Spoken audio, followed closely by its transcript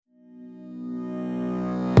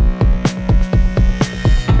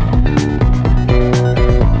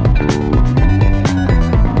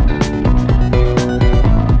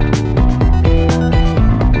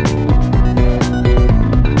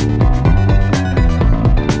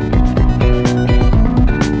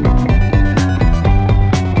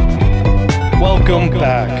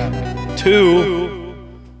back to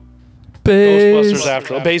Ghostbusters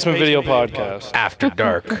After Basement Video Podcast. After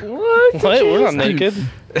dark. What? We're not naked.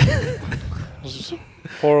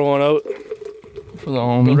 Pour one out. For the The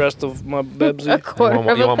homie. rest of my Bebsy. A quarter You want-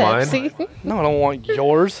 of you a want mine? Pepsi. No, I don't want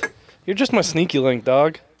yours. You're just my sneaky link,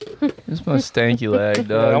 dog. This is my stanky leg, I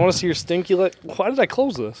dog. want to see your stinky leg. Why did I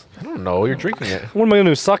close this? I don't know. You're drinking it. What am I going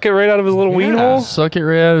to do? Suck it right out of his little ween hole? Suck it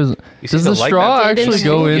right out of his... You Does seem the to like straw that. actually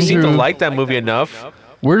go You seem to into... like that movie enough.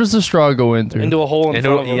 Where does the straw go into? Into a hole in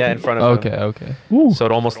front of him. Yeah, in front of Okay, him. okay. So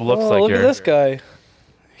it almost looks Oh, like look you're. at this guy.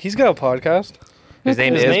 He's got a podcast. His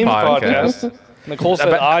name His is name's podcast. Nicole said,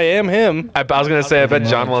 bet- I am him. I was gonna say. I bet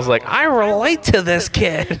John was like, I relate to this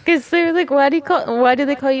kid. Because they were like, why do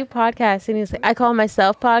they call you podcast? And he's like, I call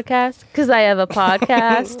myself podcast because I have a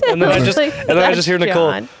podcast. And then I was just, like, and then I just hear "That's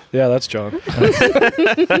Nicole. John." Yeah, that's John. That's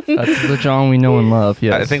the John we know and love,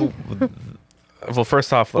 yes. I think. Well,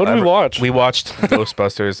 first off, What did we watch? We watched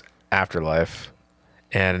Ghostbusters Afterlife,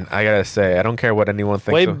 and I gotta say, I don't care what anyone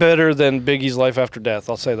thinks. Way of- better than Biggie's Life After Death.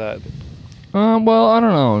 I'll say that. Well, I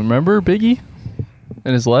don't know. Remember Biggie?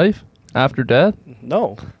 In his life? After death?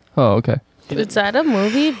 No. Oh, okay. Is that a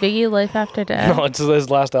movie? Biggie Life After Death? No, it's his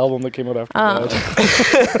last album that came out after Oh.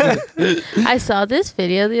 that. I saw this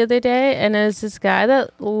video the other day, and it was this guy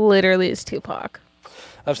that literally is Tupac.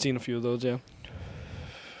 I've seen a few of those, yeah.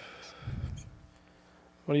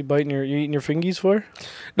 What are you biting you eating your fingies for?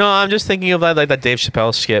 No, I'm just thinking of that, like that Dave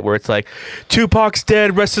Chappelle skit where it's like, Tupac's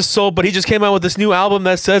dead, rest his soul, but he just came out with this new album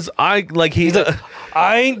that says he's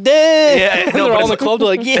I ain't dead. Yeah, no, they're but all in the it's- club. They're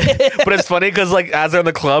like, yeah. But it's funny because like as they're in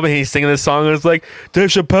the club and he's singing this song, it's like, Dave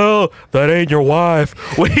Chappelle, that ain't your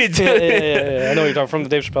wife. Wait, yeah. I know what you're talking from the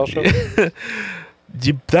Dave Chappelle show.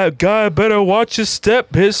 that guy better watch his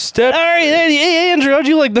step. All right, hey, Andrew, how'd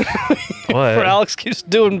you like the What? for Alex keeps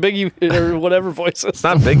doing Biggie or whatever voices? It's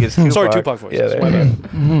not big. It's Tupac. Sorry, Tupac voices. Yeah, My there. bad.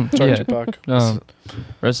 Mm-hmm. Sorry, yeah. Tupac.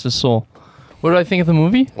 Rest his soul. What did I think of the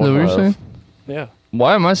movie? Is that what you're Love. saying? Yeah.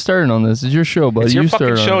 Why am I starting on this? It's your show, buddy. It's your you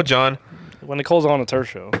fucking started show, on it. John. When Nicole's on, it's her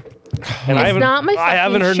show. And It's not my I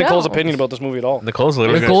haven't heard fucking Nicole's show. opinion about this movie at all. Nicole's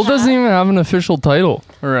literally Nicole doesn't even have an official title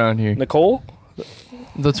around here. Nicole?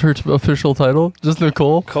 That's her official title. Just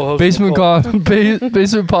Nicole. Co-host Basement Nicole.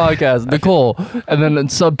 Basement podcast. Nicole, and then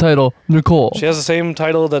subtitle Nicole. She has the same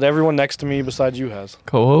title that everyone next to me besides you has.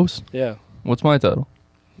 Co-host. Yeah. What's my title?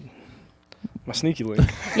 My sneaky link.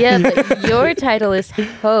 Yeah, but your title is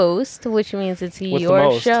host, which means it's the your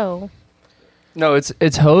most. show. No,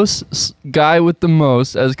 it's host guy with the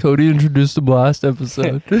most, as Cody introduced the last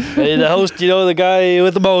episode. Hey, the host, the guy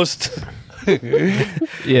with the most.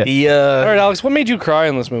 Yeah. All right, Alex, what made you cry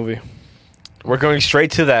in this movie? We're going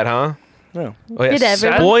straight to that, huh? No. Oh, yeah. Did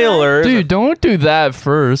everyone Spoilers. Dude, don't do that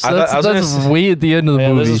first. I thought- That's, I was gonna that's say- way at the end of the Yeah,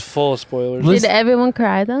 movie. this is full of spoilers. Listen- Did everyone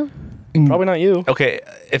cry though? Probably not you. Okay,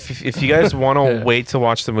 if you guys want to Yeah. wait to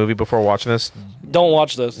watch the movie before watching this, Don't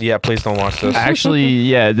watch this. yeah, please don't watch this. Actually,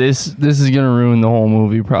 yeah, this is gonna ruin the whole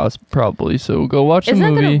movie probably. So go watch It's the not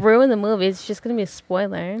movie. going to ruin the movie. It's just going to be a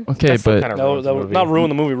spoiler. Okay, That's the but kind of No, ruins that the would movie. not ruin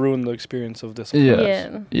the movie, ruin the experience of this. yes.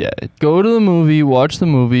 Yeah. Yeah, go to the movie, watch the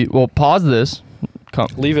movie. Well, pause this, come,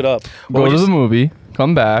 Leave it up. go would to you the s- movie,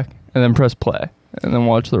 come back, and then press play, and then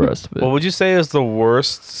watch the rest of it. What would you say is the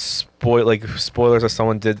worst spoilers that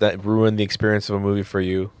someone did that ruined the experience of a movie for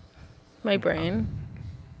you? My brain.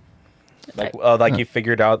 Like you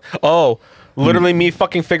figured out. Oh, literally me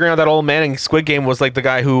fucking figuring out that old man in Squid Game was like the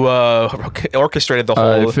guy who orchestrated the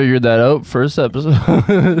I whole. figured that out first episode.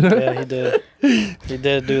 Yeah, he did. He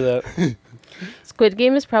did do that. Squid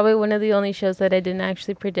Game is probably one of the only shows that I didn't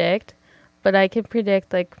actually predict, but I can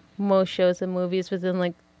predict like most shows and movies within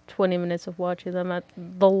like 20 minutes of watching them at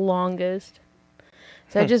the longest.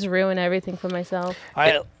 So I just ruin everything for myself.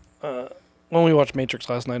 When we watched Matrix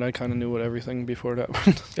last night, I kind of knew what everything before it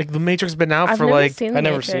happened. Like, the Matrix been out I've for never like. seen the I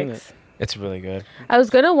never Matrix. seen it. It's really good. I was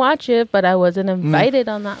gonna watch it, but I wasn't invited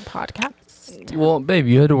on that podcast. Well, babe,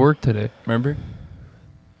 you had to work today. Remember?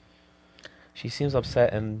 She seems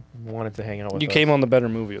upset and wanted to hang out with You us. came on the better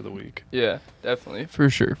movie of the week. Yeah, definitely. For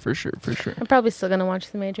sure. I'm probably still gonna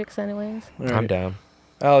watch The Matrix anyways. All I'm right. down.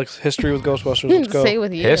 Alex, history with Ghostbusters. Let's go. Say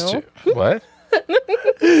with you. History. What?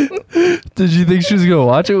 Did you think she was gonna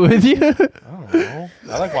watch it with you? I don't know.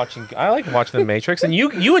 I like watching The Matrix, and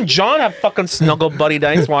you and John have fucking snuggle buddy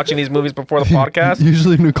nights watching these movies before the podcast.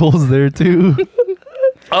 Usually Nicole's there too.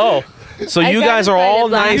 Oh, so I you got guys are all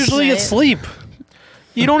invited last nice. Usually night. it's sleep.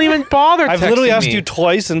 You don't even bother. I've literally texting asked me. you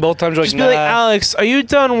twice, and both times you're Just like, be nah. like, Alex, are you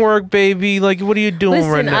done work, baby? Like, what are you doing right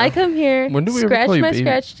Listen, now? I come here, When do we ever scratch call you my baby?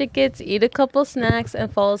 scratch tickets, eat a couple snacks,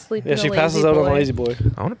 and fall asleep. Yeah, in she a passes lazy out on boy. the lazy boy.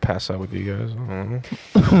 I want to pass out with you guys. I don't know.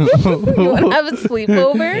 You want to have a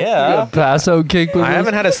sleepover? Yeah. Pass out kick with I us?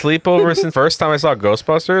 haven't had a sleepover since first time I saw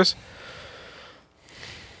Ghostbusters.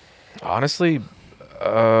 Honestly,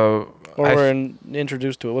 Or I we're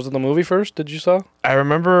introduced to it. Was it the movie first? Did you saw? I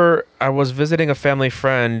remember I was visiting a family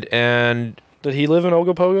friend and Did he live in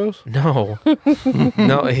Ogopogos? no,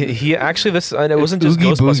 no, he actually this it wasn't just Oogie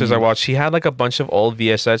Ghostbusters Boogie. I watched. He had like a bunch of old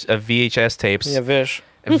VHS tapes. Yeah, Vish.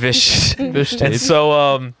 Vish. Fish And tapes.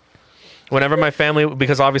 so whenever my family,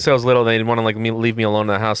 because obviously I was little, they didn't want to like leave me alone in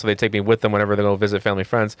the house, so they take me with them whenever they go visit family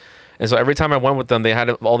friends. And so every time I went with them, they had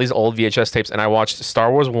all these old VHS tapes, and I watched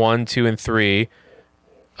Star Wars 1, 2, and 3.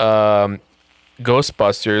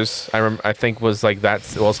 Ghostbusters, I think was like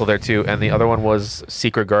that's also there too, and the other one was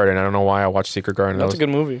Secret Garden. I don't know why I watched Secret Garden. That's That a good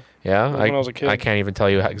movie. yeah, That was when I was a kid. I can't even tell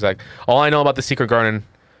you exact. All I know about the Secret Garden,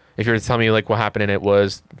 if you were to tell me like what happened in it,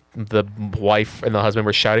 was the wife and the husband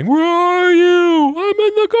were shouting, "Where are you? I'm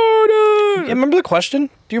in the garden." Yeah, remember the question?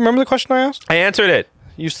 Do you remember the question I asked? I answered it.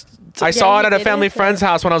 You. I saw it you at a did family answer friend's it.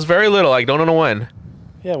 house when I was very little. I don't know when.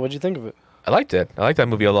 Yeah, what'd you think of it? I liked it. I liked that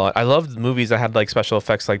movie a lot. I loved movies that had like special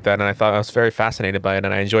effects like that, and I thought I was very fascinated by it.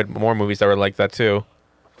 And I enjoyed more movies that were like that too,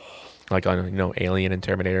 like on Alien and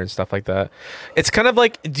Terminator and stuff like that. It's kind of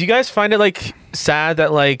like, do you guys find it like sad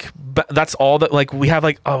that like that's all that like we have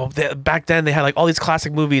like back then they had like all these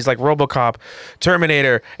classic movies like RoboCop,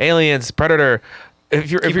 Terminator, Aliens, Predator. If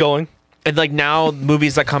you're Going. and like now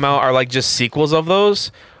movies that come out are like just sequels of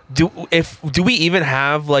those. Do we even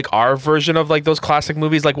have like our version of like those classic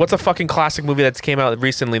movies? Like what's a fucking classic movie that's came out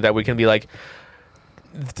recently that we can be like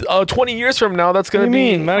 20 years from now that's What gonna do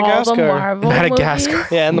you be mean? All the Madagascar. Marvel Madagascar.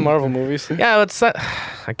 movies? Yeah, and the Marvel movies. Yeah, it's that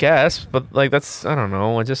I guess, but like that's I don't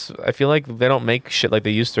know. I feel like they don't make shit like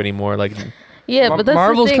they used to anymore. Like Yeah, but that's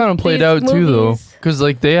Marvel's the thing. kind of played These out too, though, movies- because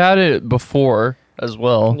like they had it before as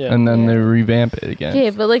well, Yeah. and then Yeah. they revamp it again. Okay,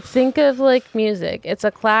 but like think of like music. It's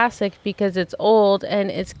a classic because it's old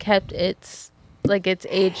and it's kept its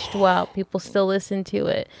aged well. People still listen to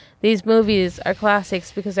it. These movies are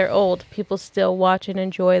classics because they're old. People still watch and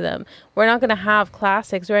enjoy them. We're not gonna have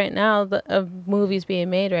classics right now of movies being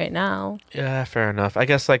made right now. yeah, fair enough. I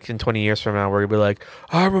guess like in 20 years from now we're gonna be like,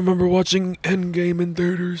 I remember watching Endgame in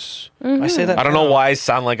theaters. I say that. I don't know now. why I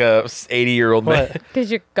sound like a 80-year-old man What?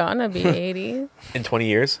 Because you're gonna be 80. in 20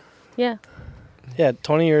 years. Yeah. Yeah,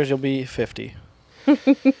 20 years you'll be 50.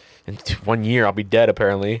 In 1 year I'll be dead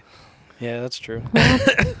apparently. Yeah, that's true.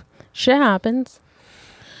 Shit happens.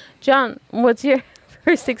 John, what's your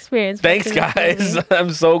first experience? Thanks watching this guys. movie?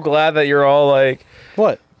 I'm so glad that you're all like,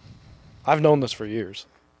 What? I've known this for years.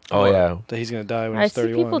 oh yeah. That he's gonna die when I he's see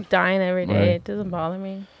 31. people dying every day. Right. It doesn't bother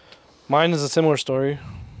me. Mine is a similar story.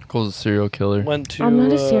 Cole's a serial killer. Went to. I'm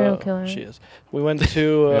not a serial killer. She is. We went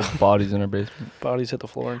to. We have bodies in our basement. Bodies hit the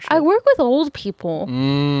floor and shit. I work with old people.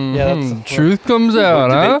 Yeah, that's- Mhm. Truth comes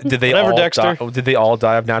out, huh? Did they Whatever, all Dexter. die? Did they all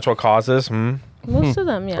die of natural causes? Most of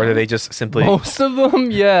them, yeah. Or did they just simply, Most of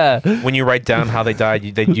them, yeah. when you write down how they died,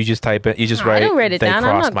 you just type it. You just I write. don't write it they down.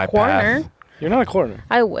 I'm crossed not my a coroner. path. You're not a coroner.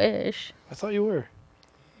 I wish. I thought you were.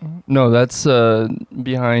 No, that's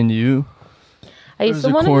behind you. I used There's to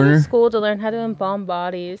a want to go corner. to school to learn how to embalm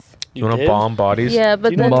bodies. You want to did? bomb bodies? Yeah,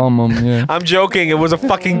 but you then Bomb 'em, yeah. I'm joking. It was a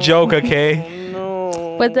fucking joke. Okay.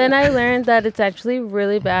 No. but then I learned that it's actually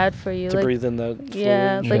really bad for you. to Like breathe in that.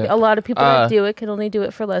 yeah, fluid. like a lot of people that Uh, do it can only do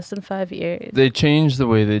it for less than 5 years. They changed the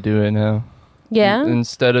way they do it now. Yeah.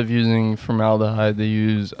 Instead of using formaldehyde, they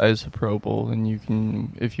use isopropyl, and you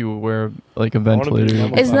can, if you wear like a wanna be ventilator.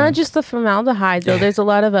 number It's fine. not just the formaldehyde though. There's a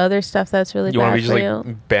lot of other stuff that's really You want to bad be just for like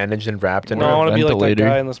you. bandaged and wrapped in No, I it? want to be like that ventilator.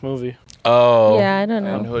 guy in this movie. Oh. Yeah, I don't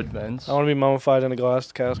And know. hood vents. I want to be mummified in a glass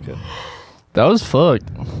casket. That was fucked.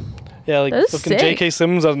 Yeah, like That was fucking sick. J.K.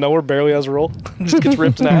 Simmons out of nowhere barely has a role. Just gets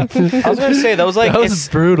ripped in half. I was gonna say that was like That was it's,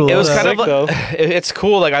 brutal. it was That's kind of sick, like, though. it's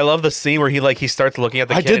cool. Like I love the scene where he starts looking at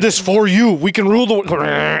the I kid. did this for you. We can rule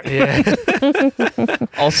the Yeah.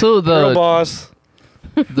 Also, girl boss.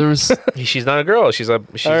 there was She's not a girl. She's I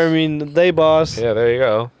mean, they boss. yeah. There you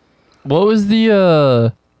go. what was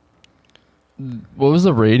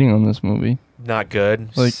the rating on this movie? Not good.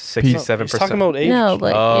 Like, 67%. He's talking about age. No,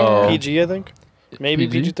 like Oh. yeah. PG, I think. Maybe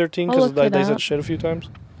PG? PG-13 I'll because look it they up. said shit a few times.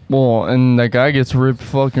 Well, and that guy gets ripped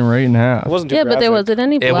fucking right in half. It wasn't too Yeah, but there graphic. wasn't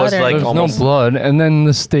any It blood. was or like There's anything. no almost- blood, and then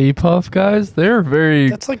the Stay Puft guys, they're very.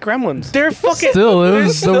 That's like Gremlins. They're fucking. Still, it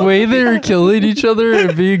was the way they were killing each other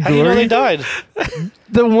and being How do you know they gory. died?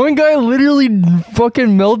 The one guy literally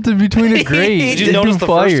fucking melted between a grate. Did you and notice the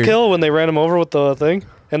fired. first kill when they ran him over with the thing?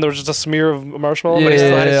 And there was just a smear of marshmallow? Yeah, But he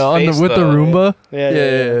still had his on face, with the though. Roomba.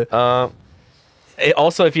 Yeah.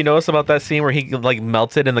 Also, if you notice about that scene where he like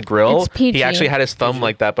melted in the grill, It's PG. he actually had his thumb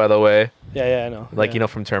like that. By the way, Yeah, I know. like Yeah. you know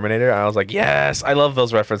from Terminator, I was like, yes, I love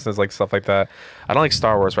those references, like stuff like that. I don't like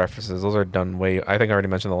Star Wars references; those are done way. I think I already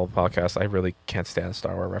mentioned the whole podcast. I really can't stand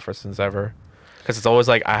Star Wars references ever, because it's always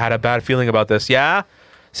like I had a bad feeling about this. Yeah,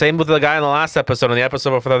 same with the guy in the last episode and the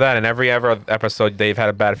episode before that, and every ever episode they've had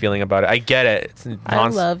a bad feeling about it. I get it. It's I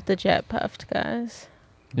love the Jet Puffed guys.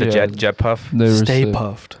 the Yeah. jet puff. They were Stay sick.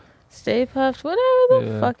 puffed. Stay Puffed, whatever the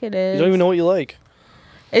Yeah. fuck it is. You don't even know what you like.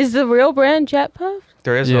 Is the real brand Jet Puffed?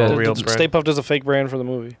 There is Yeah. no real brand. Stay puffed is a fake brand for the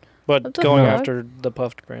movie. What But the going fuck? after the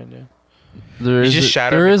puffed brand, yeah. There You is just a-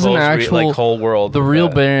 shattered there is an Nicole's actual like whole world. the with real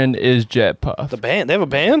that. band is Jet Puff The band? They have a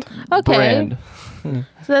band? Okay. brand.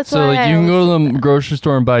 So that's So why like you can go to the grocery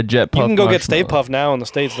store and buy Jet Puff. You can go get Stay marshmallow. Puft now in the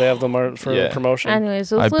States. They have them for Yeah. promotion. Anyways,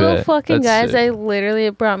 those I little bet. fucking That's guys, sick. I literally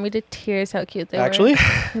it brought me to tears how cute they Actually?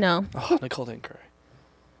 were. No. Oh, Nicole didn't cry.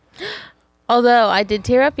 Although I did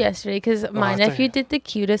tear up yesterday because my I nephew did the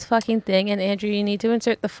cutest fucking thing, and Andrew, you need to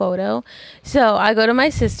insert the photo. So I go to my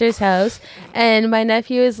sister's house, and my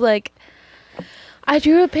nephew is like, I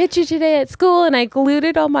drew a picture today at school and I glued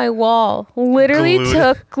it on my wall. Literally Glued.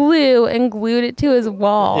 took glue and glued it to his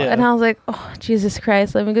wall. Yeah. And I was like, oh, Jesus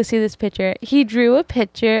Christ, let me go see this picture. He drew a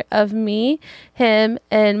picture of me, him,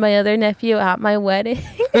 and my other nephew at my wedding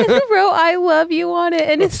and wrote, I love you on it.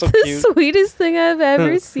 And That's it's so the cute. sweetest thing I've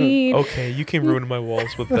ever seen. Okay, you can ruin my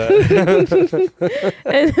walls with that.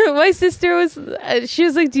 And my sister was, she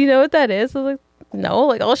was like, do you know what that is? I was like, no,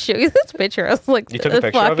 like I'll show you this picture. I was like, You took a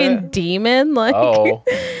picture of fucking it? demon. Like, Oh,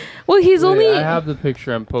 well, he's only I have the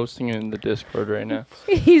picture. I'm posting it in the Discord right now.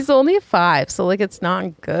 he's only 5, so like it's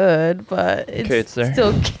not good, but it's there.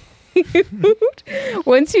 still cute.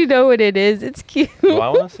 Once you know what it is, it's cute. well, I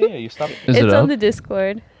want to see it. You stop. Is it's it on up? the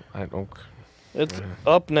Discord. I don't. It's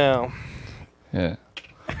up now. Yeah.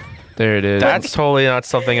 There it is. That's totally not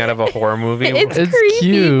something out of a horror movie. It's It's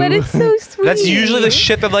creepy, but cute. it's so sweet. That's usually the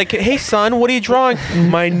shit that like, hey son, what are you drawing?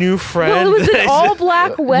 My new friend. Well, it was an all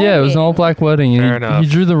black wedding. Yeah, it was an all black wedding. Fair and enough. he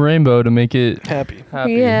drew the rainbow to make it Happy.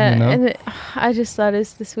 happy. Yeah, you know? and I just thought it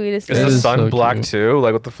was the sweetest Is It the thing. is sun so black cute. too?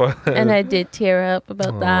 Like what the fuck? And I did tear up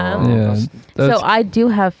about that. Aw. Yeah. That's, So I do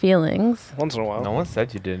have feelings. Once in a while. No one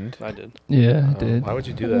said you didn't. I did. yeah, I Oh, did. why would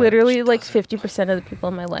you do that? Literally, like 50% of the people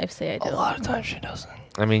in my life say I do. of times she doesn't.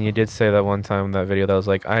 I mean, you did say that one time in that video that was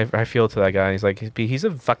like, I feel to that guy. And he's like, he's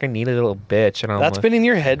a fucking needy little bitch. And I'm That's like, been in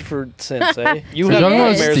your head for since, eh? You So have you're talking about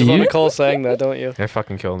nightmares Steve? about Nicole saying that, don't you? it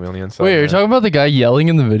fucking killed me on the inside. Wait, are you man. talking about the guy yelling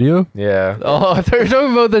in the video? Yeah. Oh, I thought you were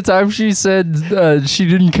talking about the time she said she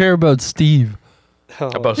didn't care about Steve.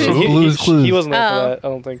 About He- who? he- Blue's he, Clues. He wasn't there Oh. for that, I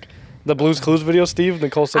don't think. The Blue's Clues video, Steve,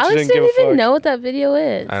 Nicole said she Alex didn't give didn't a even fuck. know what that video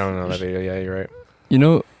is. I don't know that video. Yeah, you're right.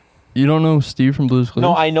 You don't know Steve from Blue's Clues?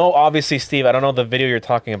 No, I know obviously Steve. I don't know the video you're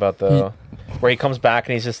talking about though, where he comes back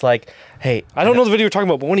and he's just like, "Hey, I don't know the video you're talking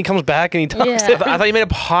about, but when he comes back and he talks, Yeah. I thought you made a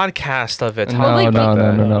podcast of it. No, talking like, about no,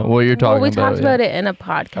 that. no, no. What you're Well, talking we about? talked about it in a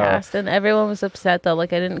podcast, and everyone was upset that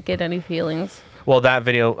like I didn't get any feelings. Well, that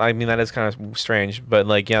video. I mean, that is kind of strange, but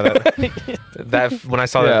like, yeah, that when I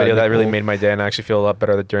saw that Yeah, video, that really Nicole. made my day, and I actually feel a lot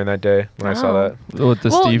better during that day when I saw Wow. that. With the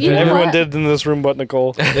Well, Steve you know video? everyone what? did in this room but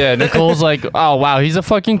Nicole. Yeah, Nicole's like, oh wow, he's a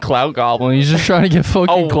fucking clout goblin. He's just trying to get fucking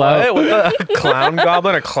Oh, clout. what? What the clown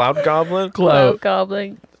goblin or cloud goblin? Clout.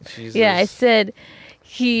 Goblin. Jesus. Yeah, I said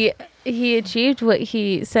he achieved what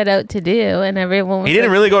he set out to do, and everyone was He didn't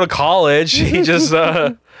like, really go to college. He just.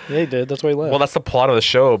 Yeah, he did. That's why he left. Well, that's the plot of the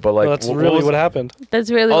show, but like, Well, that's what really was- what happened. That's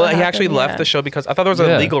really. Oh, what he happened, actually left yeah. the show because I thought there was a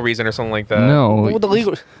Yeah. legal reason or something like that. No, Well, the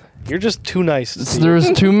legal. You're just too nice. Steve.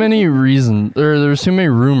 there's too many reasons. There's too many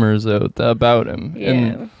rumors out about him,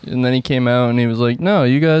 and then he came out and he was like, "No,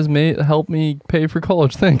 you guys may help me pay for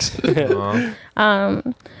college. Thanks."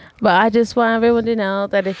 But I just want everyone to know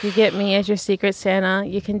that if you get me as your Secret Santa,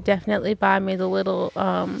 you can definitely buy me the little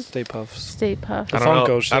Stay Puffs. Stay Puft. I don't know.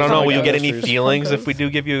 Funko shit. I don't know. Like Will you get any Astros. feelings if Funkos. we do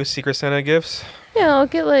give you Secret Santa gifts? Yeah, I'll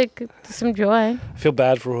get like some joy. I feel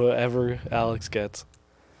bad for whoever Alex gets.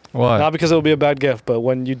 Why? Not because it'll be a bad gift, but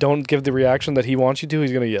when you don't give the reaction that he wants you to,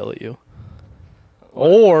 he's gonna yell at you.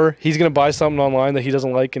 Or he's gonna buy something online that he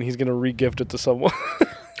doesn't like, and he's gonna re-gift it to someone.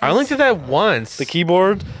 I only did that once. The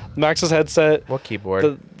keyboard, Max's headset. What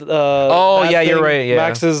keyboard? Oh yeah, you're right, yeah.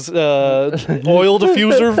 Max's oil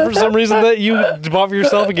diffuser for some reason that you bought for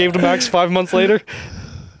yourself and gave to Max 5 months later.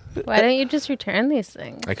 Why don't you just return these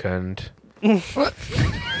things? I couldn't.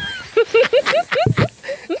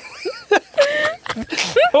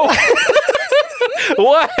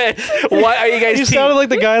 What? Why are you guys? You sounded like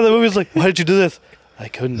the guy in the movie. Was like, why did you do this? I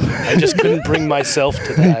couldn't. I just couldn't bring myself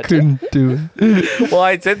to that. Couldn't do it. Well,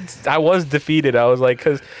 I did. I was defeated. I was like,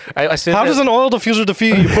 because I said. How does an oil diffuser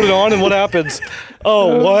defeat you? You put it on and what happens?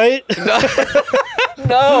 Oh, what?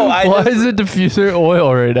 No, Why is it diffuser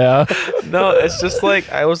oil right now? no. It's just like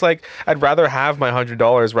I was like, I'd rather have my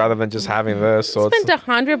 $100 rather than just having this. So Spent it's.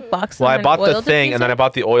 $100. Well, on I an bought the oil thing, and then I diffuser?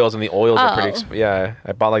 bought the oils, and the oils are pretty. Oh. Yeah,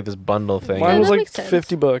 I bought like this bundle thing. Mine Yeah, was that like makes sense.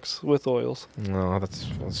 $50 with oils. No, that's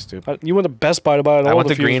stupid. You went to Best Buy to buy an oil I went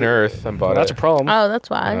to diffuser. Green Earth and bought That's it. a problem. Oh, that's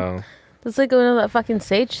why. Oh. That's like going to that fucking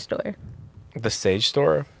Sage store. The Sage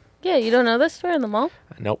store? Yeah, you don't know this store in the mall?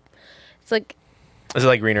 Nope. It's like Is it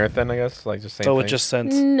like Green Earth then? I guess like just same So thing. with just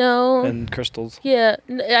scents no. and crystals. Yeah,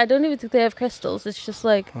 I don't even think they have crystals. It's just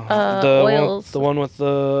like the oils. One with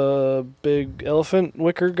the big elephant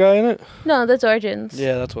wicker guy in it. No, that's Origins.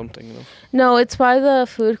 Yeah, that's what I'm thinking of. No, it's by the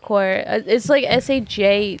food court. It's like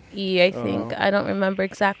SAJE, I think. Oh. I don't remember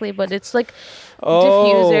exactly, but it's like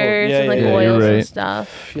Oh, diffusers yeah, and like yeah, yeah. oils You're and right.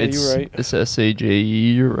 stuff. Yeah, you're right. It's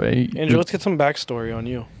SAJE. You're right. Andrew, let's get some backstory on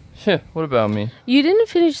you. Yeah. What about me? You didn't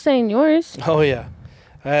finish saying yours. Oh yeah,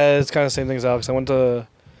 it's kind of the same thing as Alex. I went to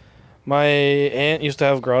my aunt used to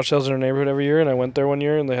have garage sales in her neighborhood every year, and I went there one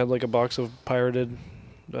year, and they had like a box of pirated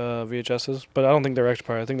VHSs, but I don't think they're extra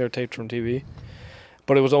pirated. I think they're taped from TV.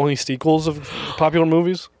 But it was only sequels of popular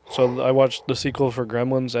movies, so I watched the sequel for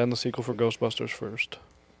Gremlins and the sequel for Ghostbusters first,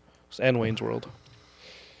 and Wayne's World.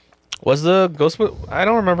 Was the Ghostbusters? I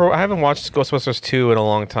don't remember. I haven't watched Ghostbusters 2 in a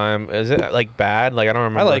long time. Is it like bad? Like I don't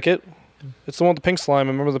remember. I like it. It's the one with the pink slime.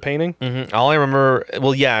 Remember the painting? Mm-hmm. All I remember.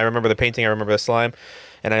 Well, yeah, I remember the painting. I remember the slime,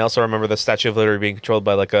 and I also remember the Statue of Liberty being controlled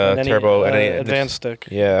by like a And turbo and and advanced stick.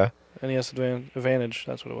 Yeah. NES Advantage.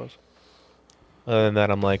 That's what it was. Other than that,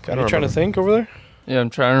 I'm like, I Are don't you trying to remember. think over there? Yeah, I'm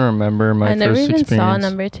trying to remember my I never first even experience. saw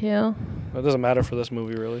number 2. It doesn't matter for this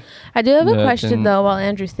movie, really. I do have a Yeah, question then- though while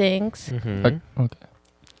Andrew thinks. Mhm. Okay.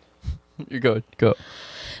 You go. Go.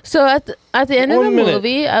 So at the end of One the minute.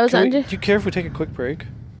 movie, I was Do under. you care if we take a quick break?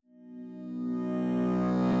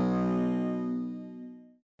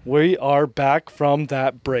 We are back from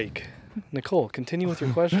that break. Nicole, continue with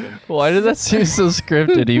your question. Why did that seem so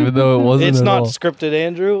scripted, even though it wasn't? It's at not all? scripted,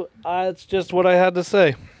 Andrew. It's just what I had to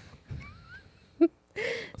say.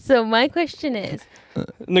 So my question is,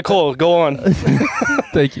 Nicole, go on.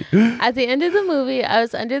 Thank you. at the end of the movie, I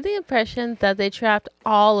was under the impression that they trapped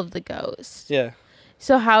all of the ghosts. Yeah.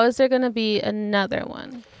 So how is there going to be another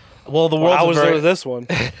one? Well, the Well, world how was was very. there this one?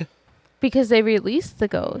 Because they released the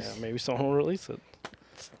Yeah, ghosts. maybe someone will release it.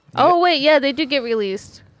 Oh wait, yeah, they do get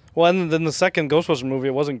released. Well, and then the second Ghostbusters movie,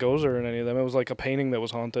 it wasn't Gozer in any of them. It was like a painting that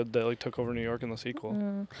was haunted that like took over New York in the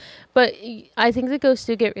sequel. But I think the ghosts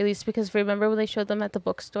do get released because remember when they showed them at the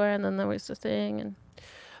bookstore and then there was the thing and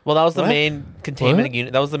Well, that was the What? main containment What?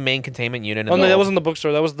 unit. That was the main containment unit. Oh in no, the that wasn't the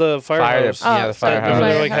bookstore. That was the firehouse. Oh, yeah, the so the That was firehouse.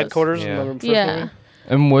 their, like firehouse. headquarters. Yeah. In the first yeah. movie.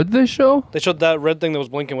 And what did they show? They showed that red thing that was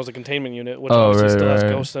blinking was a containment unit, which Oh, obviously right, still has right.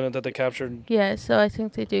 ghosts in it that they captured. Yeah, so I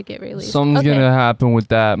think they do get released. Something's Okay. gonna happen with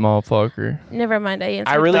that motherfucker. Never mind, I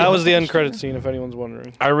answered. I really- That the was the end question. credit scene, if anyone's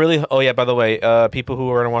wondering. I really. Oh yeah. By the way, people who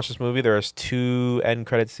are gonna watch this movie, there's 2 end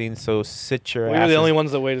credit scenes. So sit your We were asses. the only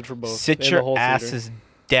ones that waited for both. Sit in your the whole theater. asses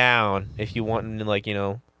down if you want, like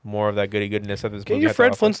more of that goody goodness of this Get movie. your had to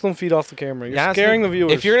Fred offer. Flintstone feet off the camera. You're Yeah, scaring the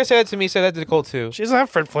viewers. If you're gonna say that to me, say that to Nicole too. She doesn't have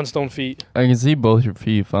Fred Flintstone feet. I can see both your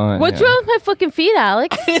feet fine. What's yeah. wrong with my fucking feet,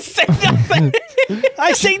 Alex?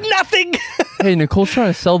 I say nothing. Hey, Nicole's trying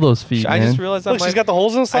to sell those feet, I man. just realized that Look, she's got the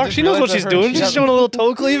holes in the sock. just She knows what realized she's that her- doing. she She's got- showing a little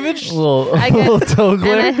toe cleavage. a little, I a got- little toe and I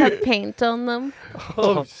glare. have paint on them.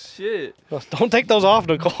 Oh, shit! don't take those off,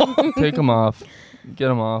 Nicole. Take them off. Get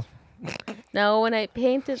them off. No, when I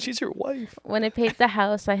paint She's your wife. when I paint the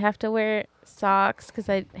house, I have to wear socks because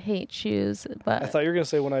I hate shoes. I But thought you were gonna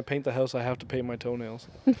say when I paint the house, I have to paint my toenails.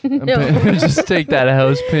 Just take that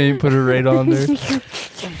house paint, put it right on there.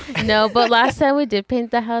 no, but last time we did paint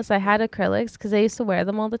the house, I had acrylics because I used to wear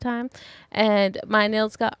them all the time, and my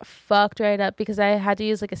nails got fucked right up because I had to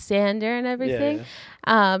use like a sander and everything.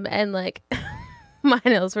 And like my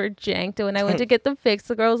nails were janked. And when I went to get them fixed,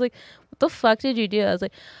 the girl was like, "What the fuck did you do?" I was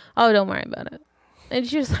like, "Oh, don't worry about it." And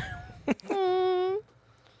she was like,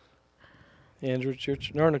 Andrew, it's your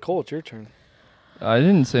no, Nicole, it's your turn. I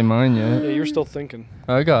didn't say mine yet. Yeah, you're still thinking.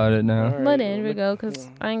 I got it now. All right, "Let well, Andrew Nic- go because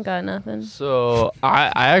I ain't got nothing." So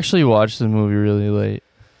I actually watched the movie really late.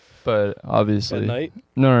 but obviously At night.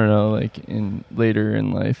 no, like in later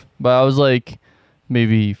in life. But I was like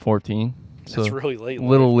maybe 14, so That's really late. a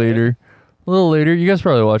little later. A little later. You guys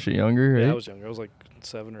probably watched it younger, right? Yeah, I was younger. I was like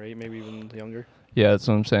 7 or 8, maybe even younger. Yeah, that's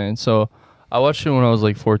what I'm saying. So I watched it when I was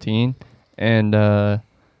like 14, and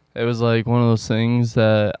it was like one of those things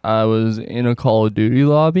that I was in a Call of Duty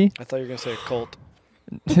lobby. I thought you were gonna say a cult.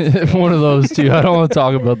 One of those two. I don't want to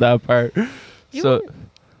talk about that part. So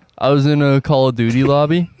I was in a Call of Duty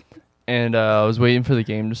lobby, and I was waiting for the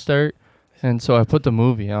game to start, and so I put the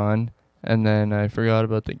movie on, and then I forgot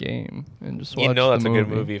about the game and just watched You know that's the a good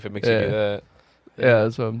movie if it makes you do that. Yeah,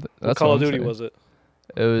 that's what I'm. What That's Call what of I'm Duty saying. was it?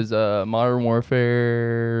 It was Modern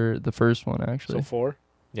Warfare, the first one actually. So 4.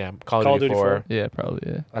 Yeah, Call of Duty 4. Yeah, probably.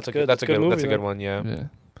 Yeah. That's a good. good. That's a good. movie, That's a good though. one. Yeah. Yeah.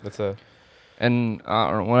 That's a. And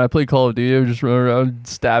I don't know, when I played Call of Duty, I would just run around and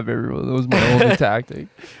stab everyone. That was my only tactic.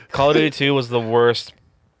 Call of Duty 2 was the worst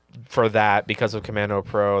for that because of Commando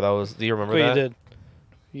Pro. That was. Do you remember But that? you did.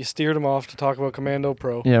 You steered him off to talk about Commando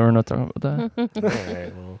Pro. Yeah, we're not talking about that.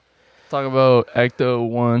 Alright, well. Talk about Ecto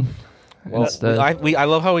 1 Well, instead. I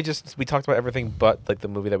love how we talked about everything but like the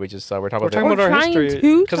movie that we just saw. We're talking We're about. talking about our trying history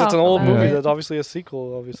to because it's an talk old about movie it. that's obviously a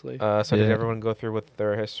sequel. Obviously, So did Yeah. everyone go through with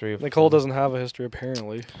their history? Of Nicole doesn't have a history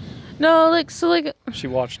apparently. No, like She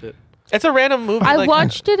watched it. It's a random movie. I like,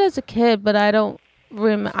 watched it as a kid, but I don't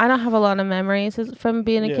I don't have a lot of memories from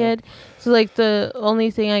being a Yeah. kid. So like the only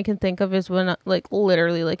thing I can think of is when like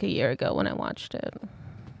literally like a year ago when I watched it.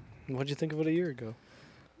 What'd you think of it a year ago?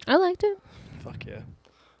 I liked it. Fuck yeah!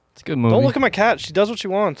 It's a good movie. Don't look at my cat. She does what she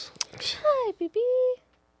wants. Hi, baby.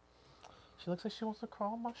 She looks like she wants to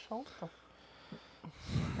crawl on my shoulder.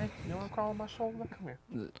 Hey, you want to crawl on my shoulder? Come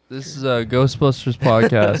here. This is a Ghostbusters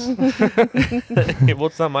podcast. Well,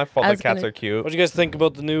 it's not my fault I that was cats gonna- are cute. What'd you guys think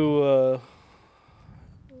about the new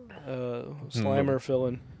Slimer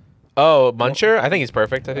fill-in? Oh, Muncher? I think he's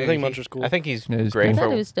perfect. I think Muncher's cool. I think he's Yeah, he's great I cool. thought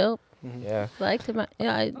for. it was dope. Yeah. Liked him.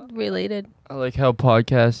 Yeah, I related. I like how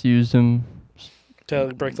podcasts used him. To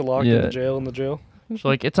break the lock Yeah. in the jail. She's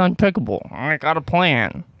like, it's unpickable. I got a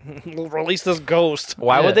plan. We'll release this ghost.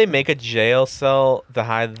 Why Yeah. would they make a jail cell to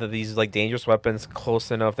hide these like dangerous weapons close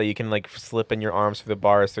enough that you can like slip in your arms through the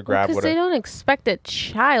bars to grab Because they whatever? don't expect a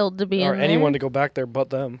child to be Or in there. anyone to go back there but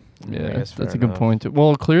them. Yeah, guess that's fair a good enough. point. Too.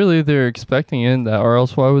 Well, clearly they're expecting it, that, or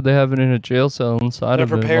else why would they have it in a jail cell inside They're of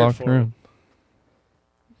the prepared locked for it. room?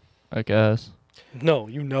 I guess. No,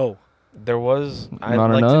 you know. There was Not like,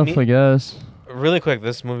 to enough, me- I guess. Really quick,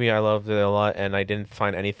 this movie I loved it a lot, and I didn't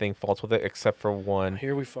find anything faults with it except for one.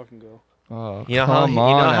 Here we fucking go. Oh, You know how come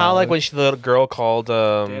on, like Alex. when the little girl called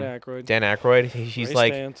Dan Aykroyd. Dan Aykroyd, he's Ray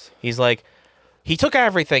like Stantz. he's like he took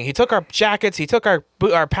everything. He took our jackets. He took our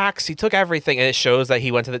packs. He took everything, and it shows that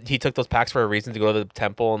he took those packs for a reason to go to the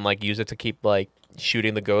temple and like use it to keep like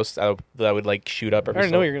shooting the ghosts that would like shoot up I every.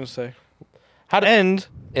 already know what so you're gonna say. How did And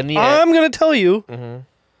in the end? I'm gonna tell you. Mhm.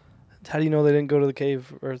 How do you know they didn't go to the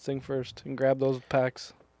cave or thing first and grab those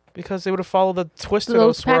packs? Because they would have followed the twist to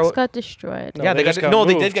Those swirl. packs got destroyed. No, Yeah, they just got no,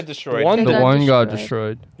 they did moved. get destroyed. One, The They got one got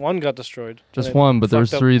destroyed. destroyed. One got destroyed. Just And it one, but there was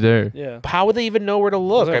fucked up- 3 there. Yeah. How would they even know where to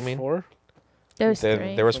look? Was there I mean, 4? There's there,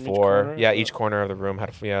 three. there was From each 4. corner? Yeah, Yeah. each corner of the room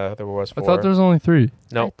had. Yeah, there was 4. I thought there was only 3 I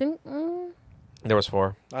No, think there was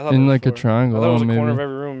 4. I thought in there like was a 4. triangle. I thought it was a maybe. corner of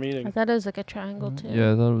every room I meeting. thought it was like a triangle too.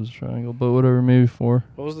 Yeah, I thought it was a triangle, but whatever, maybe 4.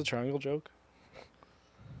 What was the triangle joke?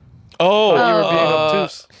 Oh, You were being Oh.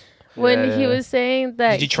 obtuse. When Yeah, he yeah. was saying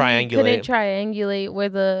that Did you he triangulate? couldn't triangulate where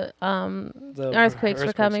the earthquakes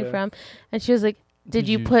were coming yeah. from, and she was like, "Did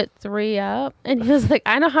you put 3 up?" And he was like,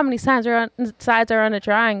 "I know how many sides are on a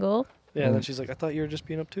triangle." Yeah, and then she's like, I thought you were just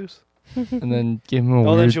being obtuse. And then gave him a Oh,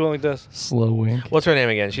 then weird she went like this. slow wink. What's her name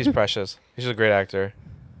again? She's Precious. She's a great actor.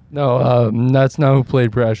 No, that's not who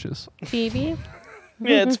played Precious. Phoebe,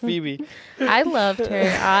 Yeah, it's Phoebe. I loved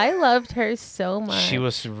her. I loved her so much. She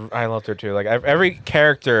was. I loved her too. Like every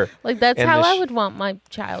character, like that's in how the I sh- would want my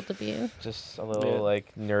child to be. just a little Yeah.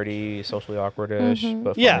 like nerdy, socially awkward-ish, Mhm.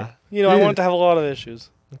 but funny. Yeah, you know, I Yeah. want it to have a lot of issues.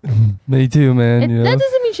 Me too, man. You know? That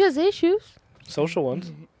doesn't mean she has issues. Social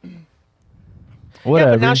ones.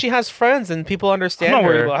 Whatever. Yeah, but now she has friends and people I'm understand not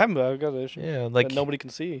worried her. about. I've got an issue. Yeah, Like like nobody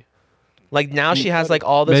can see. like now she has like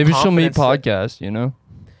all this. Maybe she'll meet confidence that- podcast,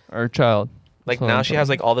 Or child. Like That's what now I'm she has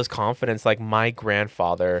saying. like all this confidence. Like my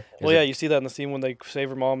grandfather. is Well, a- yeah, you see that in the scene when they save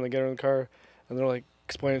her mom and they get her in the car, and they're like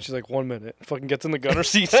explaining. She's like, 1 minute. Fucking gets in the gunner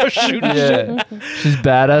seat, starts shooting. Yeah. She's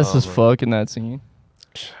badass Oh, as man. fuck in that scene.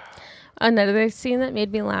 Another scene that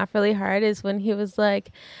made me laugh really hard is when he was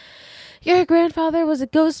like, "Your grandfather was a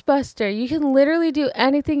Ghostbuster. You can literally do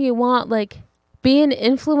anything you want, like be an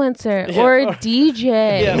influencer Yeah. or a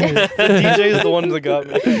DJ. Yeah, the DJ is the one that got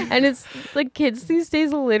me. And it's like kids these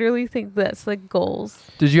days literally think that's like goals.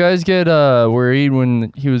 Did you guys get worried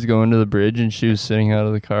when he was going to the bridge and she was sitting out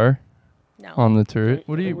of the car No. on the turret?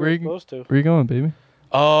 I think we're supposed to. Where you going, baby?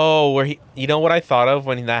 Oh, where he? You know what I thought of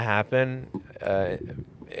when that happened?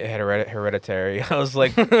 Hereditary. I was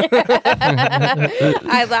like,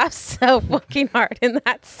 I laughed so fucking hard in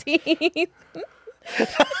that scene.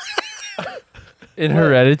 In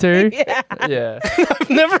Hereditary? Yeah. Yeah. I've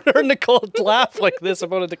never heard Nicole laugh like this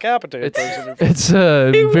about a decapitated person. It's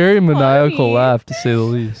a It was very maniacal funny. laugh, to say the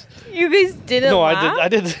least. You guys didn't No, laugh? I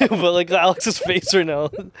did too, but like Alex's face right now.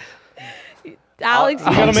 Alex, You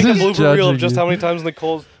gotta make a Alex's blooper reel of judging just you. how many times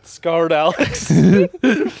Nicole's scarred Alex.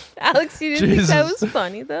 Alex, you didn't think that Jesus. was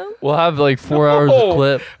funny though? We'll have like 4 hours No. of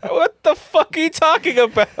clip. what the fuck are you talking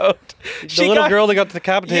about? The little girl that got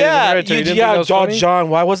decapitated. in Yeah, Hereditary, you didn't think yeah, that was funny?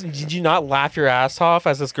 John. Did you not laugh your ass off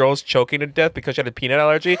as this girl was choking to death because she had a peanut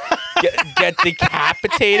allergy? get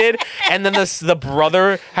decapitated, and then the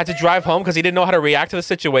brother had to drive home because he didn't know how to react to the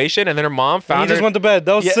situation, and then her mom And found he just her. went to bed.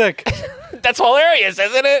 That was Yeah. sick. That's hilarious,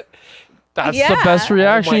 isn't it? That's the Yeah. best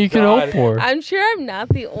reaction Oh my you can God. hope for. I'm sure I'm not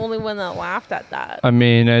the only one that laughed at that. I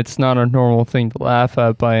mean, it's not a normal thing to laugh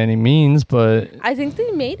at by any means, but I think they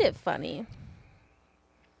made it funny.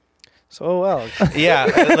 So, Alex. Yeah,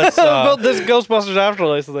 let's. about this Ghostbusters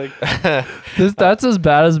Afterlife thing. that's as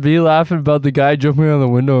bad as me laughing about the guy jumping out the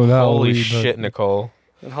window in Holy Halloween. shit, Nicole.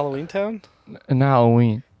 In Halloween Town? In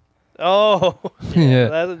Halloween. Oh.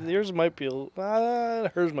 Yeah. Yours might be,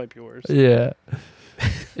 hers might be worse. Yeah.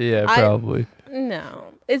 Yeah, I- probably. No,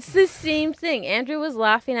 it's the same thing. Andrew was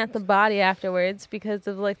laughing at the body afterwards because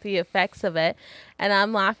of like the effects of it, and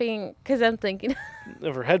I'm laughing because I'm thinking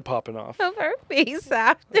Of her head popping off. of her face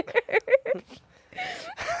after.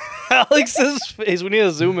 Alex's face. We need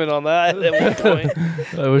to zoom in on that at one point.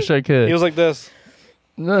 I wish I could. He was like this.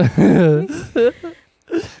 Whatever.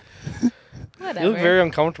 You look very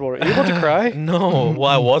uncomfortable. Are you about to cry? No, well,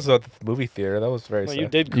 I was at the movie theater. That was very No, sad. you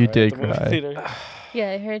did cry. You at did the movie cry. theater.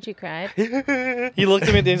 Yeah, I heard you cried. He looked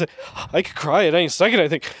at me and he's like, I could cry at any second. I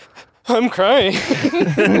think, I'm crying.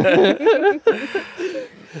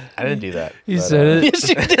 I didn't do that. He but, said it. Yes,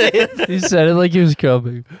 you did. He said it like he was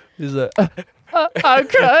coming. He's like, I'm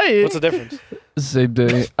crying. What's the difference? Same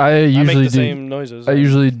thing. I I make usually the do. same noises. I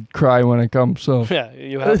usually cry when I come. So Yeah,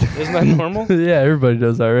 you have. Isn't that normal? yeah, everybody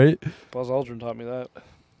does that, right? Buzz Aldrin taught me that.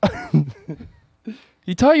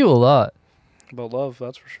 He taught you a lot. About love,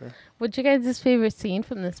 that's for sure. What's your guys' favorite scene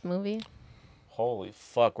from this movie? Holy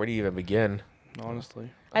fuck, where do you even begin? Honestly.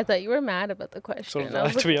 I thought you were mad about the So question. did I I,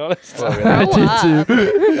 was to be honest. Well, like, I grow did up.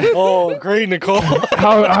 too. Oh, great, Nicole.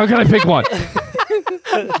 How can I pick one?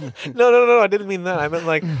 No, I didn't mean that. I meant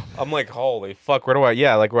like, I'm like, holy fuck, where do I?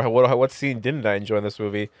 Yeah, like, what scene didn't I enjoy in this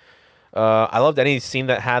movie? I loved any scene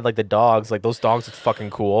that had like the dogs. Like those dogs are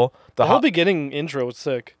fucking cool. The whole beginning intro was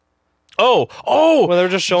sick. Oh, When they were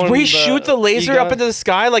just showing where he shoot the laser Egon. up into the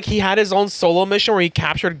sky, like he had his own solo mission where he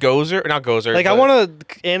captured Gozer, not Gozer. Like, I but- want an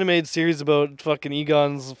animated series about fucking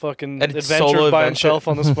Egon's fucking And adventures solo by adventure. himself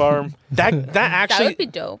on this farm. that That actually. would be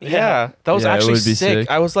dope. Yeah, that was Yeah, it actually would be sick.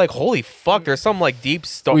 sick. I was like, holy fuck, there's some like deep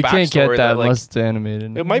We can't get backstory that like, unless it's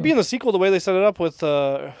animated. It might be in the sequel the way they set it up with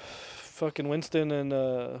fucking Winston and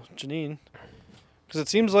Janine. Because it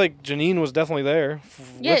seems like Janine was definitely there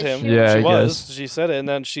Yeah, with him. she Yeah, she I was. guess. She said it, and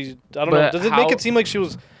then she. I don't But know. Does it make how- it seem like she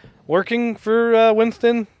was working for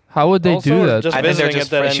Winston? How would they also, do or that? just I think they're visiting just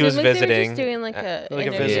at that friends. She end? was Seemed like They were visiting. just doing like a Like a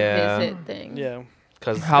interview visit. Yeah. visit thing. Yeah.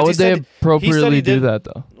 Because How would he they said appropriately he do did- that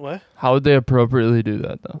though? What? How would they appropriately do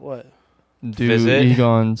that though? What? Do Visit?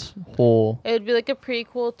 Egon's whole? It would be like a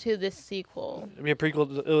prequel to the sequel. It'd be a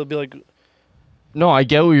prequel. It would be like. No, I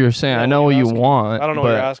get what you're saying. Yeah, I know what what you're you asking. want. I don't know what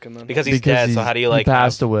but you're asking then. because he's because dead, so how do you like he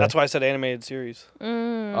passed have- away? That's why I said animated series.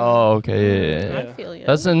 Mm. Oh, okay. Yeah. Yeah. I feel you.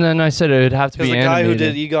 That's and then I said it would have to Because be the guy animated. who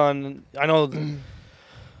did Egon, I know.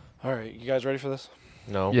 All right, you guys ready for this?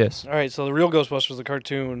 No. Yes. All right, so the real Ghostbusters, the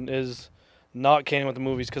cartoon, is not canon with the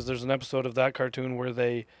movies because there's an episode of that cartoon where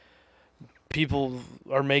people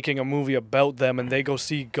are making a movie about them and they go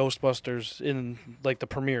see Ghostbusters in like the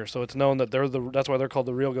premiere. So it's known that that's why they're called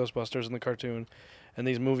the real Ghostbusters in the cartoon, and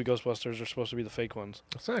these movie Ghostbusters are supposed to be the fake ones.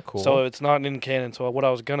 That's not cool. So it's not in canon. So what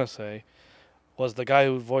I was gonna say was the guy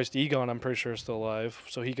who voiced Egon, I'm pretty sure is still alive,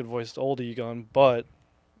 so he could voice old Egon, but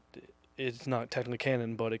it's not technically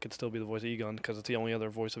canon, but it could still be the voice of Egon because it's the only other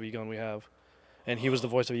voice of Egon we have. And he was the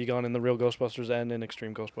voice of Egon in the real Ghostbusters and in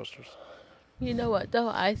Extreme Ghostbusters. You know what though?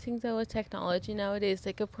 I think that with technology nowadays,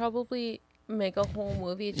 they could probably make a whole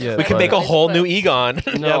movie. Just Yeah, We could but- make a Boys whole new Clubs. Egon.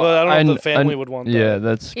 Yeah, but I don't know if kn- the family would want that. Yeah,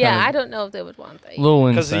 that's Yeah, I kind don't know if they would want that. of a little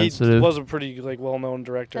Because he insensitive. was a pretty like well-known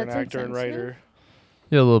director and That's actor and insensitive? writer.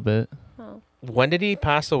 Yeah, a little bit. Oh. When did he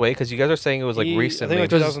pass away? Because you guys are saying it was like I recently. think like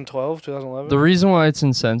Because 2012, 2011. The reason why it's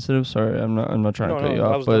insensitive, sorry, I'm not trying No, to cut no, you I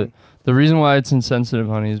off, was but done. the reason why it's insensitive,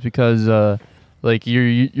 honey, is because like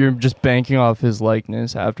you're just banking off his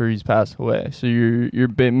likeness after he's passed away. So you're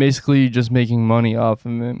basically just making money off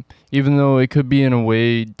of him, even though it could be in a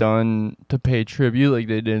way done to pay tribute, like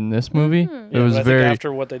they did in this movie. Mhm. Yeah, It was but I very think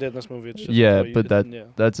after what they did in this movie, it's just Yeah, what you but did. Yeah.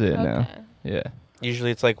 that's it now. Okay. Yeah.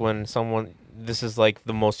 Usually it's like when someone, this is like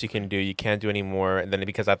the most you can do. You can't do any more. And then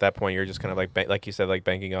because at that point you're just kind of like, like you said, like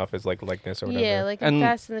banking off his like likeness or whatever. Yeah, like in And-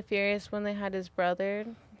 Fast and the Furious when they had his brother.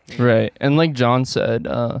 Right. And like John said,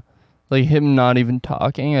 like him not even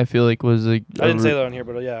talking, I feel like was like I didn't say that on here,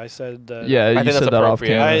 but yeah, I said that. Yeah, you think that's said that off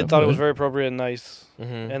appropriate. camera. I thought it was but- very appropriate and nice,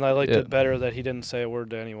 Mm-hmm. and I liked Yeah. it better that he didn't say a word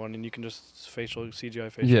to anyone, and you can just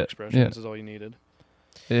CGI facial Yeah, expressions yeah. is all you needed.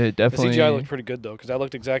 it The definitely CGI looked pretty good though, because that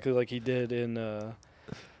looked exactly like he did in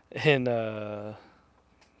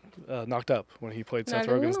Knocked Up when he played Seth I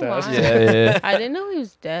didn't Rogen's know dad. why. yeah. I didn't know he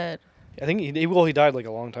was dead. I think he died like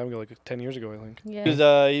a long time ago, like 10 years ago, I think.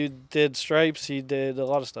 Yeah. He did Stripes. He did a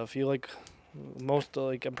lot of stuff. He like most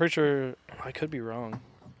like I'm pretty sure I could be wrong,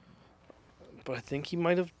 but I think he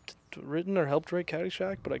might have written or helped write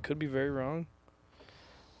Caddyshack, but I could be very wrong.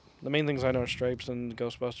 The main things I know are Stripes and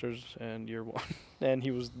Ghostbusters and Year One, and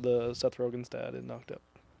he was the Seth Rogen's dad in Knocked Up.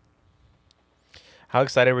 How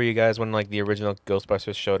excited were you guys when like the original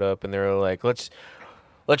Ghostbusters showed up and they were like, let's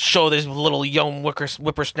show these little young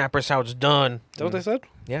whippersnappers how it's done. Is that what they said?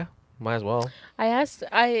 Yeah, might as well.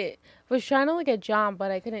 I was trying to look at John, but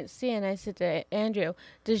I couldn't see it. And I said to Andrew,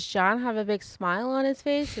 does John have a big smile on his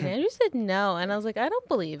face? And Andrew said no. And I was like, I don't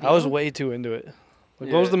believe you. I was way too into it. Like,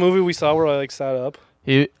 Yeah. what was the movie we saw where I like sat up?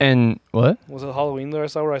 And what? Was it Halloween that I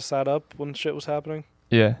saw where I sat up when shit was happening?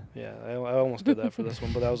 Yeah. Yeah, I almost did that for this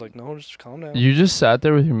one, but I was like, no, just calm down. You just sat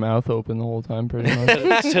there with your mouth open the whole time, pretty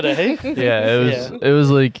much. Today? Yeah, Yeah. it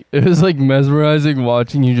was like mesmerizing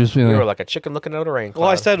watching you just be We like, were like a chicken looking out of a rain cloud. Well,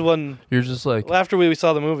 I said when you're just like, after we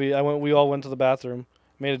saw the movie, we all went to the bathroom,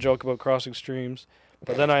 made a joke about crossing streams,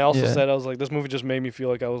 but then I also Yeah. said I was like, this movie just made me feel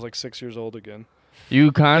like I was like 6 years old again.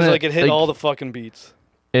 you kind 'Cause, of like it hit all the fucking beats.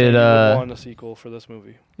 it You would want a sequel for this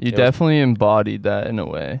movie. you It was- definitely embodied that in a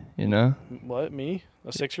way, you know? What, me?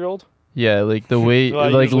 A 6-year-old? Yeah, like the way, Well, I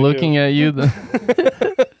like usually looking at you,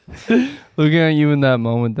 looking at you in that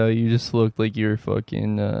moment though, you just looked like you were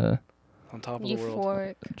fucking On top of the world.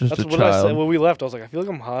 Euphoric. just That's a what I said child. when we left. I was like, I feel like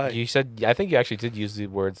I'm high. You said, I think you actually did use the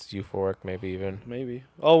words euphoric, maybe even. Maybe.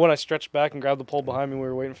 Oh, when I stretched back and grabbed the pole behind me, we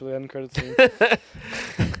were waiting for the end credits scene. Yeah.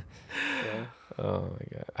 Oh my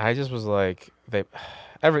god! I just was like,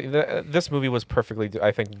 this movie was perfectly,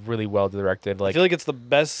 I think, really well directed. I Like, feel like it's the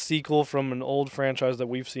best sequel from an old franchise that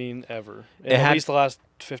we've seen ever. In It at had- least the last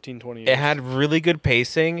 15, 20 years. it had really good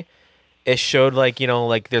pacing. It showed like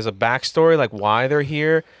like there's a backstory, like why they're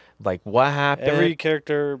here, like what happened. Every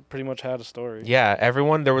character pretty much had a story. Yeah,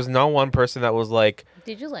 everyone. There was no one person that was like,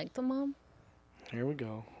 Did you like the mom? Here we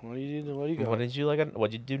go. What do you got? "What did you like?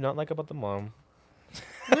 What did you not like about the mom?"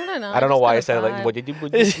 I don't know. I don't know just why I got a said it like, vibe. "What did you?"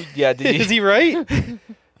 Yeah, did you? Is he right? You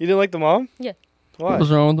didn't like the mom? Yeah. Why? What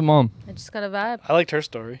was wrong with the mom? I just got a vibe. I liked her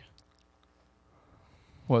story.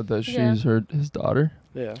 What, that she's Yeah. his daughter?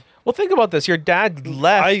 Yeah. Well, think about this. Your dad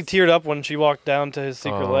left. I teared up when she walked down to his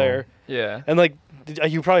secret Oh. lair. Yeah. And like,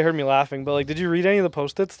 you probably heard me laughing, but like, did you read any of the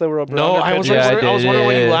post-its that were up? no, around her I was, picture? Yeah, I wondering, I was did, wondering yeah,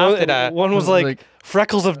 what you yeah. laughed at. One was like,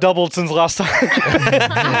 freckles have doubled since last time.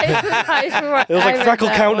 It was like freckle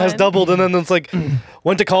count has doubled, and then it's like,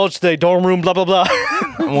 went to college today, dorm room, blah blah blah.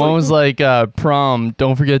 One was like prom.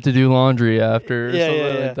 Don't forget to do laundry after. Or Yeah, something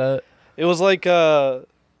yeah, like that. It was like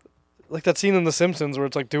that scene in The Simpsons where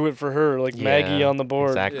it's like, do it for her, like Yeah, Maggie on the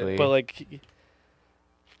board. exactly. But like,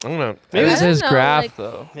 I don't know. Maybe It was I don't his know, graph like-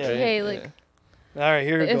 though. Yeah. Hey, like, all right,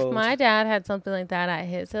 here it if goes. my dad had something like that at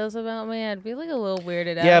his house about me, I'd be like a little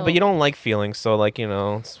weirded out. Yeah, but you don't like feelings, so like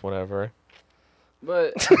it's whatever.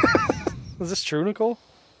 But Is this true, Nicole?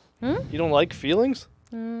 Hmm? You don't like feelings?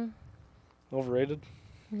 Mm, Overrated.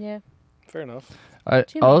 yeah. Fair enough. I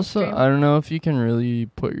Too also mainstream. I don't know if you can really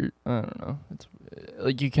put your I don't know. It's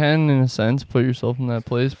like you can in a sense put yourself in that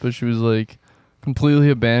place, but she was like completely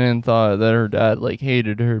abandoned, thought that her dad like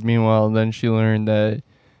hated her. Meanwhile, then she learned that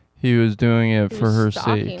he was doing it He for was her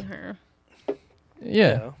stalking sake. her.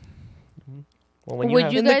 Yeah. Well, when Would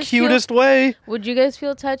have, you In the guys feel- cutest way. Would you guys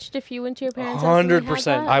feel touched if you went to your parents' house and they had 100%.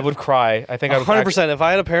 that? I would cry. I think I would 100%. If I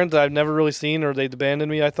had a parent that I've never really seen or they'd abandoned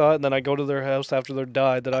me, I thought, and then I go to their house after they're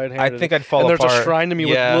died, that I I inherited. think I'd fall and apart. there's a shrine to me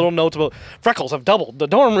Yeah. with little notes about freckles have doubled the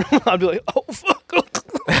dorm room. I'd be like, oh fuck.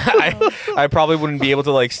 I probably wouldn't be able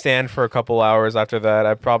to like stand for a couple hours after that.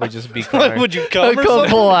 I'd probably just be crying. Would you A come or something?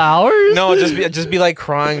 couple hours? No, just be like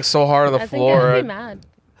crying so hard on the I think floor. I'd be mad.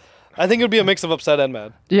 I think it would be a mix of upset and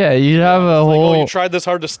mad. Yeah, you'd have a It's like, oh, whole. you tried this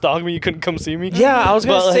hard to stalk me, you couldn't come see me. Yeah, I was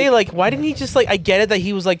gonna But, say like, why didn't he just like? I get it that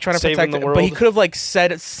he was like trying to Saving protect the it, but he world. could have like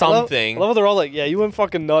said I something. love how they're all like, yeah, you went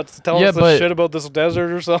fucking nuts telling Yeah, us this but- shit about this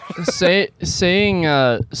desert or something.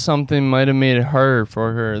 saying something might have made it harder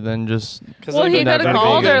for her than just. 'Cause Well, they've he been that could have big.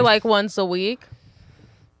 called her like once a week.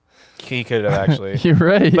 He could have actually. You're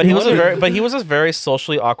right. But he was a very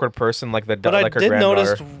socially awkward person, like But I like her did granddaughter.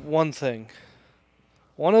 notice one thing.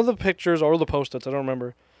 One of the pictures or the post-its, I don't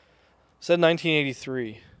remember, said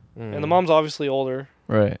 1983. Mm. And the mom's obviously older,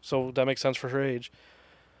 Right. so that makes sense for her age.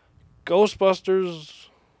 Ghostbusters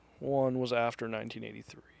 1 was after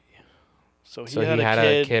 1983. So he, So had, he had a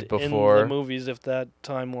a kid kid before. in the movies if that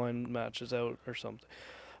timeline matches out or something.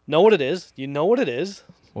 Know what it is? You know what it is?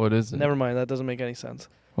 What is it? Never mind, that doesn't make any sense.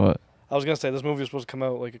 What? I was going to say this movie was supposed to come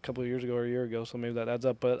out like a couple of years ago or a year ago, so maybe that adds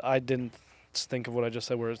up, but I didn't think of what I just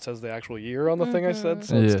said where it says the actual year on the thing I said,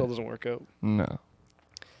 so it Yeah. still doesn't work out. No.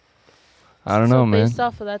 I don't know, man. Based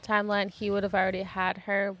off of that timeline, he would have already had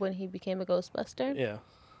her when he became a Ghostbuster. Yeah.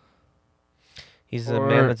 He's a Or-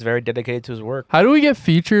 man that's very dedicated to his work. How do we get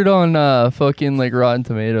featured on fucking like Rotten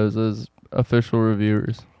Tomatoes as official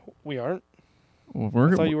reviewers? We aren't.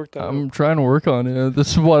 We're, I thought you worked that I'm out. trying to work on it. This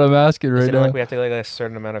is what I'm asking right Isn't it now. like we have to get like a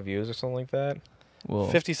certain amount of views or something like that? Well,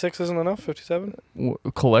 56 isn't enough? 57?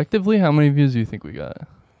 collectively, how many views do you think we got?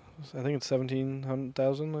 I think it's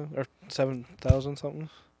 17,000 or 7,000 something.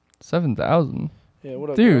 7,000. Yeah, what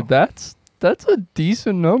up, Dude, girl? that's a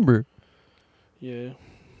decent number. Yeah,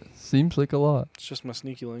 Seems like a lot. it's just my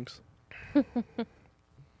sneaky links.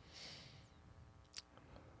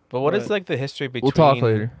 But what is Right. like the history between? We'll talk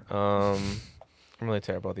later. I'm really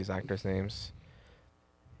terrible at these actors' names.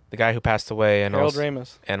 The guy who passed away, and Harold also,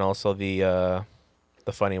 Ramis. and also the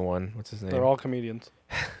funny one. What's his name? They're all comedians.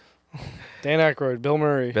 Dan Aykroyd, Bill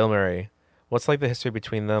Murray. Bill Murray. What's like the history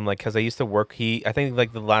between them? Like, cause I used to work. I think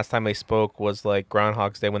like the last time they spoke was like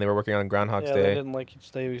Groundhog's Day when they were working on Groundhog's yeah, they Day. didn't like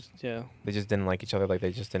each day. Yeah. They just didn't like each other. Like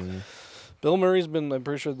they just didn't. Bill Murray's been, I'm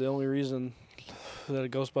pretty sure, the only reason that a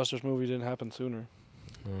Ghostbusters movie didn't happen sooner.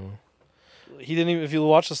 No. He didn't even, if you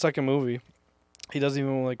watch the second movie, he doesn't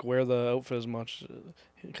even like wear the outfit as much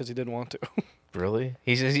because he didn't want to. Really?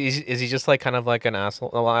 Is he just like kind of like an asshole?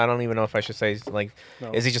 Well, I don't even know if I should say like. No.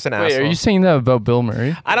 Is he just an Wait, asshole? are you saying that about Bill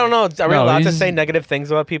Murray? I don't know. Are we No, allowed to he's- say negative things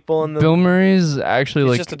about people in the? Bill Murray's actually He's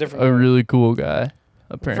like just a different a guy. really cool guy. I've heard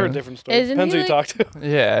a Apparently. different story. Isn't Depends who he you talk to.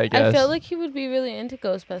 Yeah, I guess. I felt like he would be really into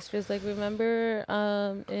Ghostbusters. Like, remember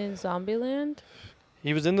in Zombieland?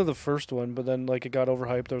 He was into the first one, but then like it got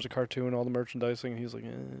overhyped. There was a cartoon, all the merchandising. He's like,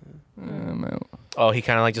 I'm out. Oh, he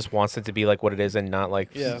kind of like just wants it to be like what it is and not like.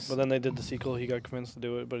 yeah. But then they did the sequel. He got convinced to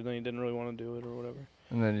do it, but then he didn't really want to do it or whatever.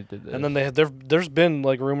 And then he did that. And then they had there's been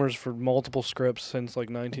like rumors for multiple scripts since like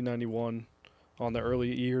 1991 on the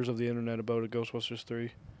early years of the internet about a Ghostbusters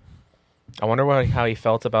 3. I wonder how he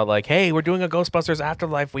felt about like, hey, we're doing a Ghostbusters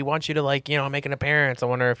Afterlife. We want you to like, make an appearance. I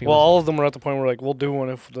wonder if he Well, was. all of them were at the point where like we'll do one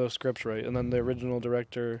if the script's right. And then the original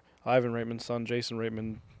director Ivan Reitman's son Jason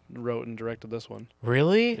Reitman wrote and directed this one.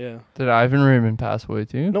 Really? Yeah. Did Ivan Reitman pass away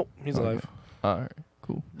too? Nope, he's Okay. alive. All right,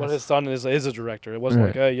 cool. But his son is a director. It wasn't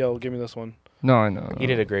like, Right. hey, yo, give me this one. No, I know. He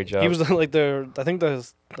did a great job. He was like I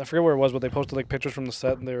forget where it was, but they posted like pictures from the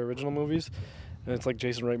set in their original movies. And it's like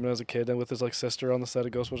Jason Reitman as a kid and with his like sister on the set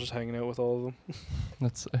of Ghostbusters hanging out with all of them.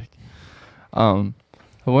 That's sick. I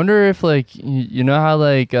wonder if like you know how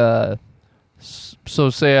like so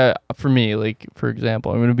say for me like for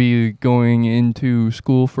example I'm gonna be going into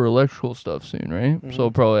school for electrical stuff soon, right? So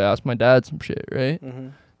I'll Mhm. probably ask my dad some shit, right?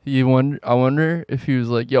 Mm-hmm. I wonder if he was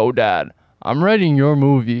like, "Yo, Dad, I'm writing your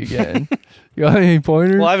movie again. You got any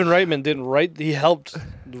pointers?" Well, Ivan Reitman didn't write. He helped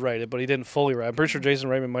write it, but he didn't fully write. I'm pretty sure Jason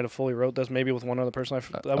Reitman might have fully wrote this, maybe with one other person.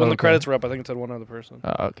 When the okay. credits were up, I think it said one other person.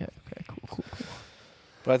 Oh, okay, cool.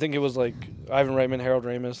 But I think it was like Ivan Reitman, Harold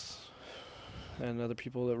Ramis, and other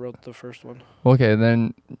people that wrote the first one. Okay,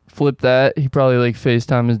 then flip that. He probably like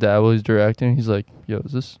FaceTime his dad while he's directing. He's like, "Yo,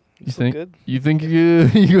 is this? It's think- good? You think you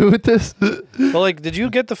good with this?" But like, did you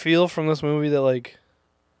get the feel from this movie that like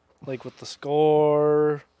with the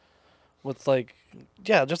score, with like,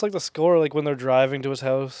 yeah, just like the score, like when they're driving to his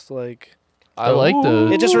house, like I like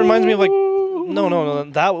the. it just reminds me of like no,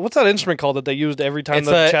 that what's that instrument called that they used every time It's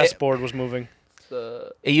the a- chessboard was moving?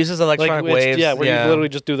 It uses electronic it's- waves. Yeah, where you literally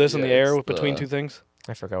just do this in Yeah, the air it's between the- two things.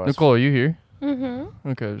 I forgot what Nicole, are you here? Mm-hmm.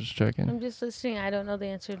 Okay, just checking. I'm just listening. I don't know the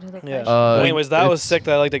answer to the Yeah. question. Anyways, that was it's- sick.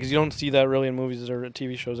 That I liked that because you don't see that really in movies or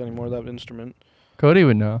TV shows anymore. That instrument. Cody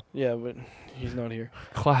would know. Yeah, but he's not here.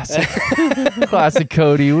 Classic. Classic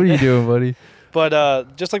Cody. What are you doing, buddy?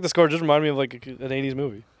 But just like the score, just reminded me of like an '80s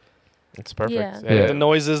movie. It's perfect. Yeah. Yeah. The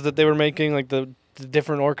noises that they were making, like the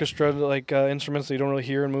different orchestra like instruments that you don't really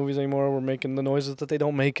hear in movies anymore, were making the noises that they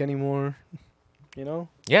don't make anymore. You know?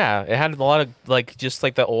 Yeah, it had a lot of like just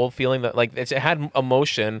like the old feeling that like it had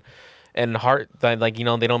emotion and heart that like they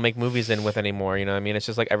don't make movies in with anymore. You know what I mean? It's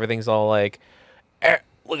just like everything's all like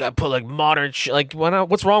we gotta put like modern like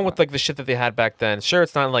what's wrong with like the shit that they had back then? Sure,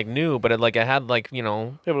 it's not like new, but it had like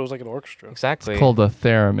Yeah, but it was like an orchestra. exactly It's called a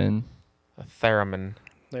theremin. a theremin.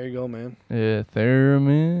 There you go, man. Yeah,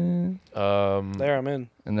 theremin. There, I'm in.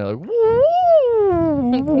 And they're like,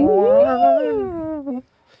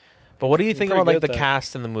 But what do you You're think pretty about like good the at that.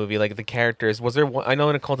 cast in the movie, like the characters? Was there one, I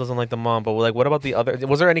know Nicole doesn't like the mom, but like what about the other?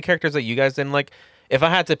 Was there any characters that you guys didn't like? If I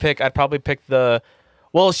had to pick, I'd probably pick the.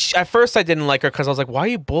 Well, at first I didn't like her because I was like, why are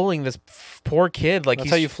you bullying this poor kid? Like That's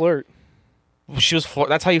how you flirt. she was.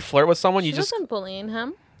 That's how you flirt with someone. She You just wasn't bullying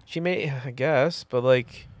him. she may, I guess, but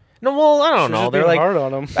like no. Well, I don't She was know. just They're being like. hard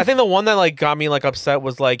on him. I think the one that like got me like upset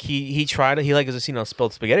was like he tried he like just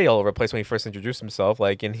spilled spaghetti all over the place when he first introduced himself,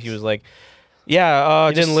 like, and he was like, yeah,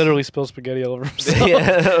 He didn't literally spill spaghetti all over himself.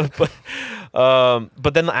 yeah,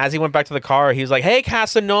 but then as he went back to the car, he was like, "Hey,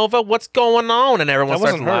 Casanova, what's going on?" And everyone That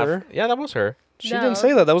starts wasn't her. laughing. Yeah, that was her. She No. didn't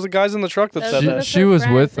say that. That was the guys in the truck that Those said She- were that. her she was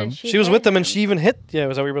friends with and them. She was hit with them, and him. she even hit. Yeah,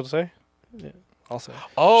 was that what you were about to say? Yeah, I'll say.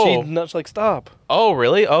 Oh, She nuts like stop. oh,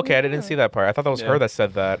 really? Okay, I didn't see that part. I thought that was Yeah. her that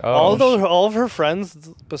said that. Oh, All of her friends,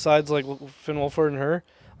 besides like Finn Wolford and her,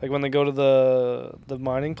 like when they go to the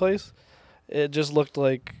mining place, it just looked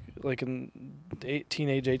like an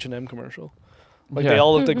teenage H&M commercial. Like they Yeah.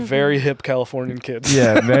 all looked like very hip Californian kids.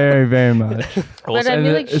 yeah, very, very much. But I And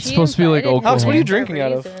mean, it- like, it's she supposed to be like invited him Alex, what are you for a drinking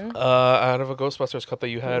out of? reason. out of a Ghostbusters cup that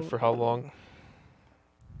you had for how long?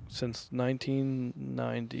 Since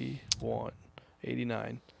 1991,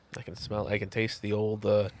 89. I can smell. I can taste the old.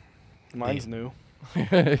 Mine's new.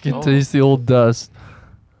 I can Oh. taste the old dust.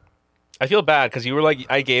 I feel bad because you were like,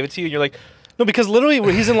 I gave it to you, and you're like, No, because literally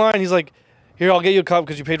when he's in line, he's like, "Here, I'll get you a cup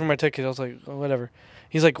because you paid for my ticket." I was like, "Oh, whatever."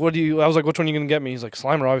 He's like, "What do you?" I was like, "Which one are you gonna get me?" He's like,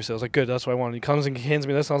 "Slimer, obviously." I was like, "Good, that's what I wanted." He comes and hands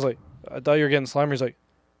me this, and I was like, "I thought you were getting Slimer." He's like,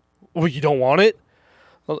 "Oh, you don't want it?"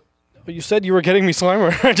 I was like, "Well, you said you were getting me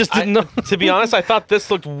Slimer." I just didn't know. to be honest, I thought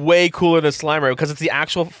this looked way cooler than Slimer because it's the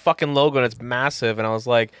actual fucking logo and it's massive, and I was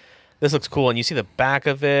like, this looks cool. And you see the back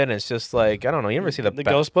of it, and it's just like, I don't know. You never see the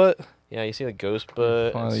ghost butt. Yeah, you see the ghost,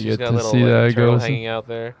 but Finally she's get got a to little see like, that turtle ghost. hanging out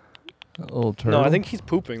there. A little turtle. No, I think he's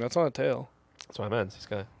pooping. That's not a tail. That's what I meant. He's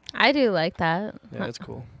got. I do like that. Yeah, it's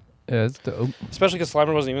cool. Yeah, it's dope. Especially because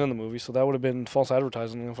Slimer wasn't even in the movie, so that would have been false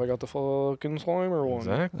advertising if I got the fucking Slimer one.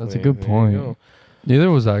 Exactly. That's a good There you point. go.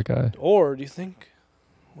 Neither was that guy. Or do you think?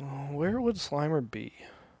 Well, where would Slimer be?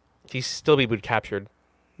 He'd still be captured.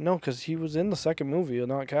 No, because he was in the second movie and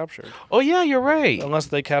not captured. Oh yeah, you're right. Unless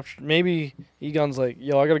they captured. Maybe Egon's like,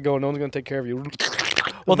 "Yo, I gotta go. No one's gonna take care of you."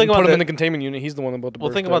 Well, And think put about him that- in the containment unit. He's the one about to. Well,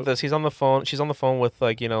 burst think about out. this. He's on the phone. She's on the phone with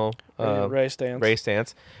like Ray Stantz. Ray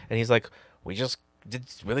Stantz, and he's like, we just did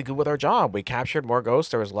really good with our job. We captured more ghosts.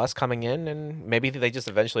 There was less coming in, and maybe they just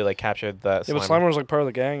eventually like captured that. Yeah, but Slimer was like part of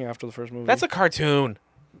the gang after the first movie. That's a cartoon.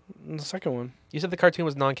 In the second one. You said the cartoon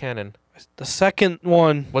was non-canon. The second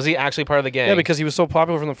one. Was he actually part of the gang? Yeah, because he was so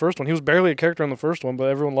popular from the first one. He was barely a character in the first one, but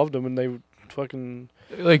everyone loved him, and they fucking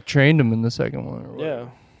They, like trained him in the second one. Or yeah,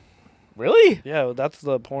 whatever. really? yeah. That's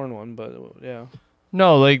the porn one, but yeah.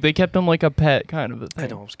 No, like they kept him like a pet kind of a thing. I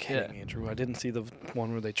know. I was kidding, Andrew. I didn't see the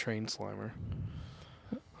one where they trained Slimer.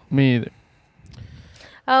 Me either.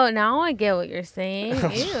 Oh, now I get what you're saying. Ew.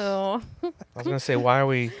 I was gonna say,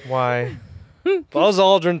 why? Buzz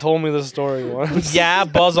Aldrin told me this story once. Yeah,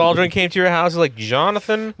 Buzz Aldrin came to your house. He's like,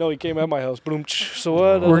 Jonathan. No, he came at my house. Boom. So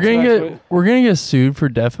what? We're what's gonna next? get we're gonna get sued for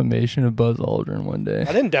defamation of Buzz Aldrin one day.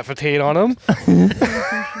 I didn't defecate on him.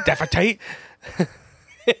 Defecate.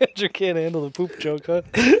 Andrew can't handle the poop joke, huh?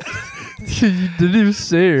 You didn't even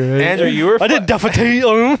say it, right? Andrew, you were. I didn't defecate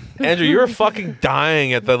on him. Andrew, you were fucking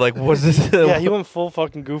dying at the like. Was this? Yeah, he went full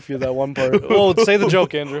fucking goofy at that one part. Oh, say the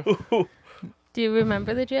joke, Andrew. Do you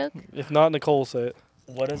remember the joke? If not, Nicole say it.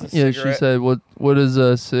 What is a Yeah, cigarette? she said, "What does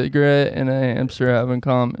a cigarette and a hamster have in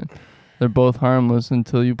common?" They're both harmless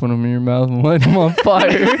until you put them in your mouth and light them on fire.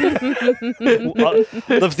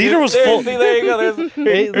 The theater was full. See, there you go.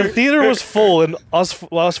 Hey, the theater was full, and us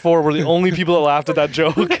four were the only people that laughed at that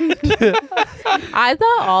joke. I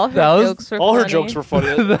thought all her That was- jokes were All her funny. jokes were funny.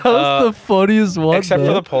 That was the funniest one. Except for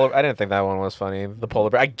though. the polar. I didn't think that one was funny. The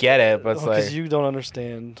polar bear. I get it, but it's Because like, you don't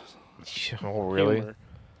understand. oh really? humor.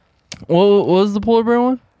 What was the polar bear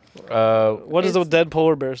one? What does a dead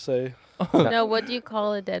polar bear say? No, what do you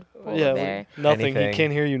call a dead polar bear? Nothing. Anything. He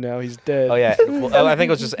can't hear you now. He's dead. Oh yeah. Well, I think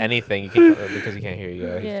it was just anything you can, because he can't hear you.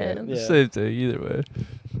 He's Yeah. dead. Yeah. Same thing, either way.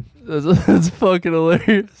 That's fucking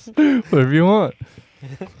hilarious. Whatever you want.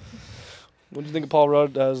 What do you think of Paul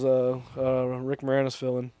Rudd as Rick Moranis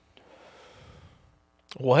villain?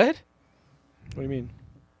 What? What do you mean?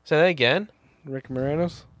 Say that again. Rick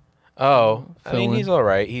Moranis? Oh, I mean Villain. he's all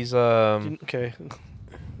right. He's Okay.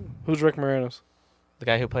 Who's Rick Moranis? the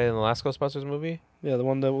guy who played in the last Ghostbusters movie. Yeah, the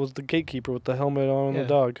one that was the gatekeeper with the helmet on and Yeah. the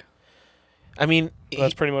dog. I mean,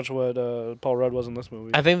 That's pretty much what Paul Rudd was in this movie.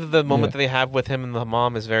 I think that the moment Yeah. that they have with him and the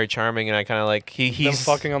mom is very charming, and I kind of like Them he's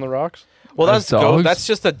fucking on the rocks. Well, As dogs? that's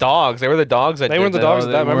just the dogs. They were the dogs that They did weren't the that. dogs.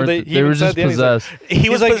 that remember weren't- he they were even said just at the end, he's like- possessed. He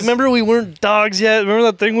was like, pos- remember we weren't dogs yet. Remember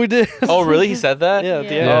that thing we did? Oh, really? He said that? Yeah, at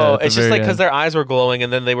the Yeah. end. Yeah, Oh, at the it's just very like because end. their eyes were glowing,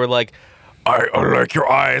 and then they were like, I like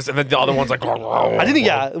your eyes," and then the other one's like, I didn't.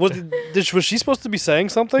 Yeah, was she supposed to be saying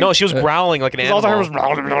something? No, she was growling like an 'Cause all animal. the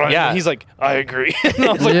time was. Yeah. And he's like, I agree. And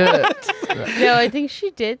I was like, Yeah, No, I think she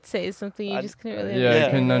did say something. You just couldn't really yeah, I Yeah.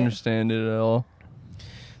 couldn't understand it at all.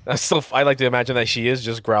 That's so. I like to imagine that she is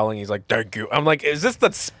just growling. He's like, "Thank you." I'm like, is this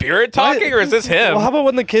the spirit talking or is this him? Well, how about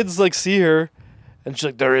when the kids like see her, and she's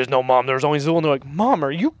like, "There is no mom. There's only Zool." And they're like, "Mom,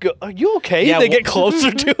 are you okay?" Yeah, they well- get closer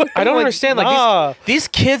to it. I don't I'm understand. Like nah. these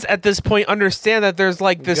kids at this point understand that there's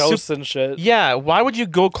like this. Ghosts and shit. Yeah, why would you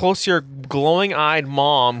go close to your glowing-eyed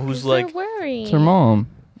mom who's They're like, worried. It's her mom.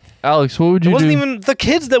 Alex, what would It you wasn't do? even the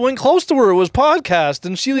kids that went close to her. It was podcast,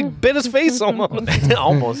 and she like bit his face almost.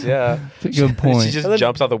 almost, yeah. That's a good point. She just And then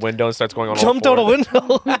jumps out the window and starts going on. Jumped all out a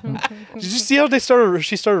fours. window. Did you see how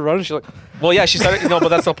she started running? She's like, Well, yeah, she started. No, but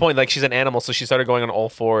that's the point. Like she's an animal, so she started going on all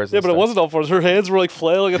fours. yeah, and but it stuff. wasn't all fours. Her hands were like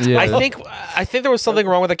flailing. At Yeah. I think there was something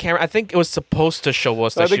wrong with the camera. I think it was supposed to show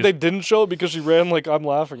us that I think she they didn't show it because she ran like I'm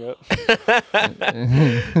laughing at.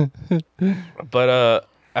 But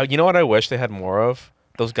you know what I wish they had more of?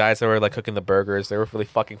 Those guys that were like cooking the burgers. They were really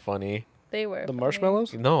fucking funny. They were. The funny.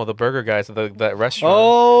 marshmallows. No, the burger guys at that restaurant.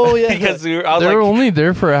 Oh yeah. because I was They were like, only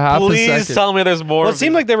there for a half a please second. tell me there's more. Well, of it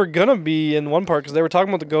seemed these." like they were gonna be in one part because they were talking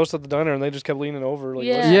about the ghost at the diner, and they just kept leaning over. Like,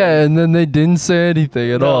 Yeah. listening. Yeah, and then they didn't say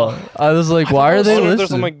anything at No. all. I was like, I why thought are it they I wonder if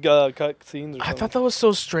there's listening? some like cut scenes or I something. thought that was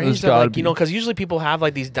so strange. There's That, gotta like, be. because usually people have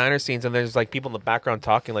like these diner scenes and there's like people in the background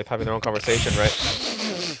talking, like having their own conversation,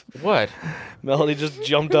 right? What? Melody just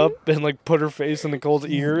jumped up and like put her face in Nicole's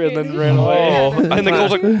ear and then ran away. Oh. And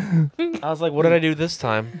Nicole's like, I was like, what did I do this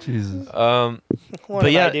time? Jesus. "What But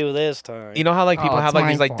did yeah, I do this time?" You know how like people Oh, have it's like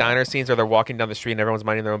my these like fault. diner scenes where they're walking down the street and everyone's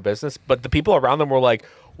minding their own business, but the people around them were like,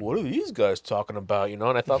 "What are these guys talking about?" You know,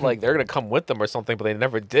 and I thought like they're gonna come with them or something, but they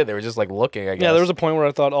never did. They were just like looking. I guess. Yeah, there was a point where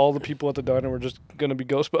I thought all the people at the diner were just gonna be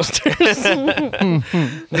Ghostbusters.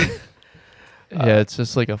 Yeah, it's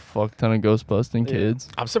just like a fuck ton of ghost busting Yeah. kids.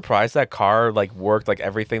 I'm surprised that car like worked, like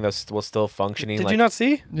everything that was still functioning. Did like, you not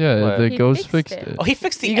see? Yeah, What? the He ghost fixed fixed it. it. Oh, he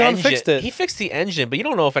fixed the Egon engine. fixed it. He fixed the engine, but you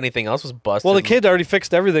don't know if anything else was busted. Well, the kid already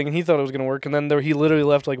fixed everything, and he thought it was gonna work. And then he literally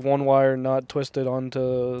left like one wire not twisted onto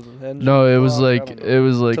the engine. No, it was block. I like don't know. it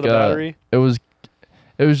was like to the battery. it was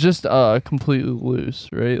just completely loose,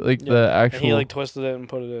 right? Like Yeah, the And actual he like twisted it and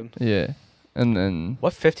put it in. yeah, and then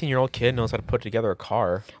What 15-year-old kid knows how to put together a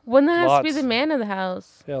car? When that has to be Lots. the man of the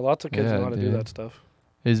house. Yeah, lots of kids Yeah, know how to do dude. that stuff.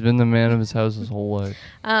 he's been the man of his house his whole life.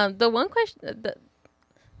 The one question,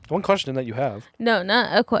 One question that you have. no,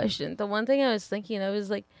 not a question. The one thing I was thinking of is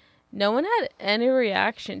like, no one had any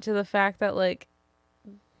reaction to the fact that like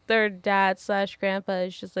their dad / grandpa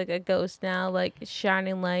is just like a ghost now, like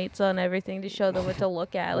shining lights on everything to show them what to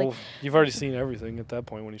look at. Like, Well, you've already seen everything at that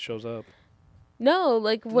point when he shows up. no,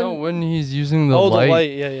 like when, no, when he's using the Oh, light, the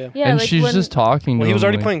light. Yeah, yeah. yeah, and like she's when, just talking. Well, to he was him,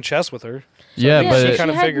 already like- playing chess with her. Yeah, yeah, but she she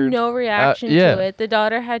kinda had figured- no reaction yeah. to it. The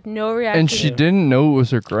daughter had no reaction. and she Yeah. didn't know it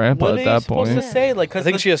was her grandpa What at are that you supposed point. to say? Like, I cause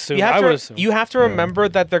think the- she assumed. You have I to, would assume. You have to Yeah. remember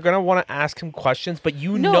that they're gonna want to ask him questions, but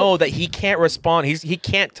you No. know that he can't respond. He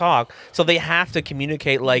can't talk, so they have to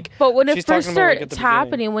communicate. Like, But when it She's first talking about, like, at starts the beginning.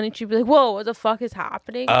 happening, wouldn't you be like, "Whoa, what the fuck is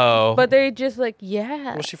happening?" oh, But they're just like,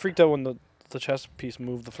 "Yeah." Well, she freaked out when the chess piece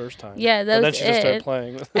moved the first time. Yeah, that and then was she just started it.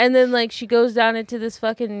 playing. And then like she goes down into this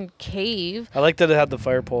fucking cave. I like that it had the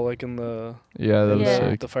fire pole like in the Yeah, that was Yeah.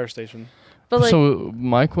 sick. the fire station. But like, So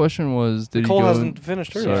my question was, did Nicole he go? hasn't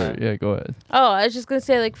finished hers. Sorry, yeah, go ahead. oh, I was just gonna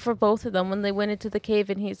say like for both of them when they went into the cave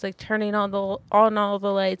and he's like turning on all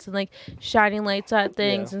the lights and like shining lights at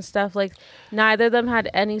things Yeah. and stuff. Like neither of them had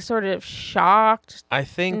any sort of shocked. I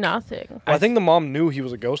think Nothing. Well, I think the mom knew he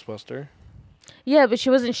was a Ghostbuster. Yeah, but she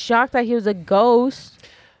wasn't shocked that he was a ghost.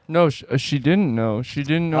 No, she didn't know. She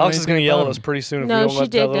didn't know. Alex is gonna anything yell about at us him. pretty soon if No, we don't she let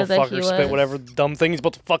did that know little that he fucker spit was. whatever dumb thing he's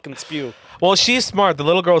about to fucking spew. Well, she's smart. The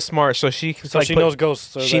little girl's smart, so she So like she put- knows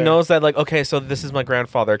ghosts. Are She there. knows that like okay, so this is my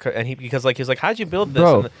grandfather, and because like he's like, how'd you build this?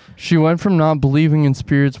 Bro, And she went from not believing in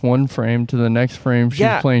spirits one frame to the next frame. She's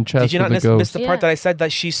playing chess did you not with a miss ghost. the Yeah. part that I said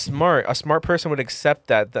that she's smart? A smart person would accept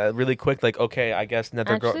that really quick. Like okay, I guess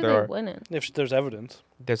Actually, there they are wouldn't. If there's evidence.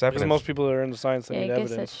 there's Because evidence. most people that are into science they Yeah, I need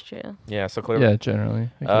guess evidence. that's true. Yeah, so clearly. Yeah, generally.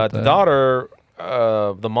 I get The that. daughter,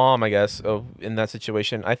 the mom, I guess, in that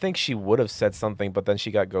situation, I think she would have said something, but then she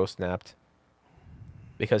got ghost snapped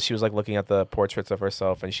because she was like looking at the portraits of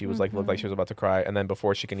herself, and she was like looked like she was about to cry, and then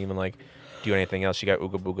before she can even like do anything else, she got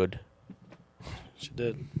ooga booga'd. She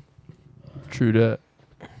did. True that.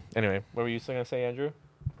 Anyway, what were you gonna say, Andrew?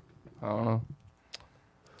 I don't know.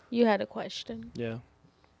 You had a question. Yeah.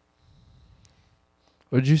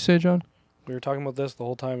 What did you say, John? We were talking about this the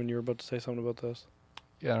whole time, and you were about to say something about this.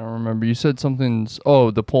 Yeah, I don't remember. You said something's.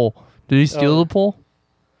 Oh, the pole. Did he steal Oh. the pole?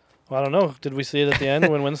 Well, I don't know. Did we see it at the end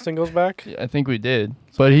when Winston goes back? Yeah, I think we did.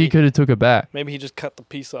 But he could have took it back. Maybe he just cut the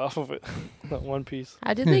piece off of it. Not one piece.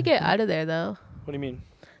 How did they get out of there though? What do you mean?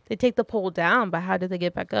 They take the pole down, but how did they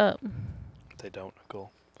get back up? They don't,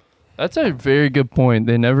 Nicole. That's a very good point.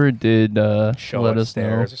 They never did Show let us us know.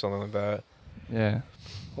 stairs or something like that. Yeah.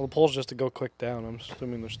 Well, the pole's just to go quick down. I'm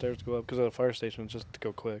assuming there's stairs to go up because at a fire station it's just to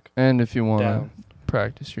go quick And if you want to down.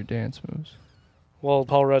 practice your dance moves. Well,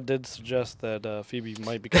 Paul Rudd did suggest that Phoebe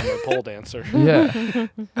might become a pole dancer. Yeah.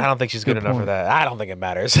 I don't think she's good Good enough for point. that. I don't think it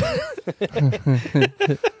matters.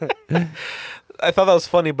 I thought that was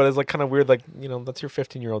funny, but it's like kind of weird. Like that's your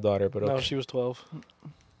 15-year-old daughter, but No, okay. she was 12.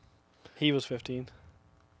 He was 15.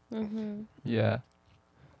 Mm-hmm. Yeah.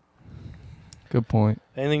 Good point.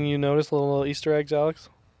 Anything you noticed? Little Easter eggs, Alex?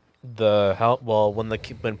 The help. Well, when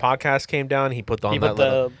podcast came down, he put on He that put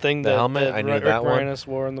little, the thing the that helmet, that I knew Rick that one. Moranis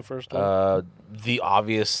wore in the first one. the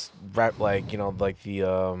obvious rap, like the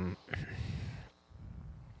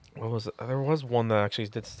what was it? There was one that actually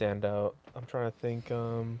did stand out. I'm trying to think.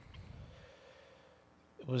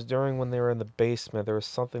 It was during when they were in the basement. There was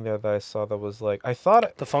something there that I saw that was like I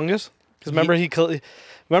thought. The fungus? Because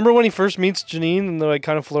remember when he first meets Janine and they're like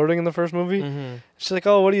kind of flirting in the first movie? Mm-hmm. She's like,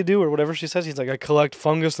 "Oh, what do you do?" or whatever she says. He's like, "I collect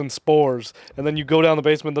fungus and spores." And then you go down the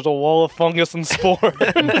basement. There's a wall of fungus and spores.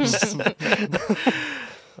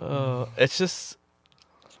 It's just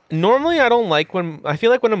normally I don't like when I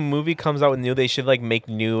feel like when a movie comes out with new, they should like make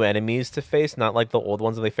new enemies to face, not like the old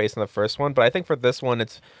ones that they faced in the first one. But I think for this one,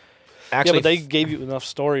 it's actually yeah, but they gave you enough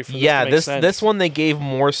story for this yeah, to make this sense. this one they gave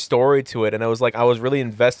more story to it, and it was like I was really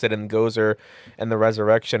invested in Gozer and the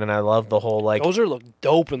resurrection, and I love the whole like Gozer looked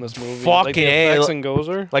dope in this movie. Fucking like the A, effects like- in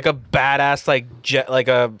Gozer. like a badass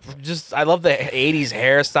I love the 80s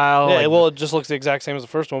hairstyle. Yeah, like, well, it just looks the exact same as the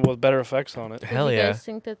first one, but with better effects on it. hell Did you yeah, guys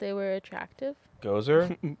think that they were attractive?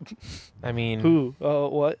 Gozer. I mean, Who?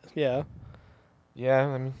 What? Yeah, yeah,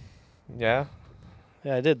 I mean, yeah.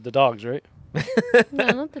 yeah, I did. The dogs, right? No,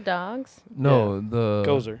 not the dogs. No, the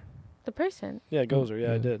Gozer. The person. Yeah, Gozer. Yeah,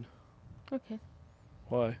 I Yeah. did. Okay.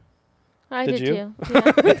 Why? I Did did, you? too.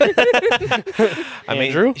 Yeah. I mean,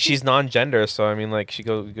 Andrew? she's non-gender, so I mean, like she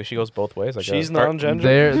goes both ways. I She's guess.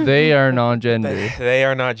 non-gender. they are non-gender. They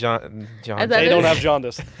are not John. I thought They it don't was- have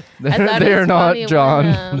jaundice. I thought they it are was not funny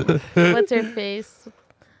John. when, what's her face?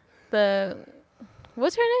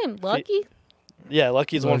 What's her name? Lucky? Yeah,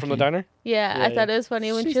 Lucky's the one from the Lucky. diner. Yeah, Yeah, I thought it was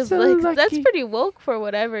funny when She's she was so like, "That's lucky." pretty woke for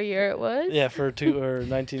whatever year it was." Yeah, for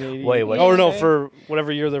 1980. Wait, what Oh did you no, say? for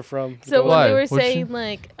whatever year they're from. So Gozer. Why? when they were What'd she- saying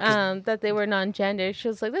like that they were non-gender, she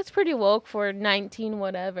was like, "That's pretty woke for 19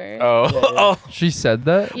 whatever." Oh, Yeah, yeah. oh. She said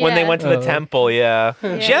that? When they Yeah. went to the temple, yeah.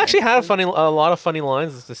 She Yeah. actually had a lot of funny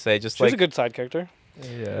lines to say, just She was like. a good side character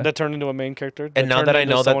Yeah. that turned into a main character. And now turned that I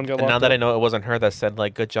into know someone got now locked that I up. know it wasn't her that said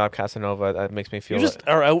like, "Good job, Casanova," that makes me feel. You just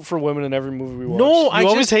are out for women in every movie we watch. No, you I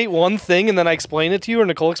always just- hate one thing, and then I explain it to you, or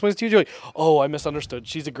Nicole explains it to you. You're like, "Oh, I misunderstood.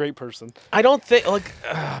 She's a great person." I don't think like.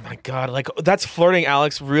 Oh my god! Like that's flirting,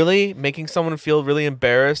 Alex. Really making someone feel really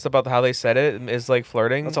embarrassed about how they said it is like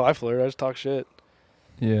flirting. That's how I flirt. I just talk shit.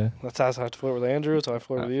 Yeah. That's how I have to flirt with Andrew. That's how I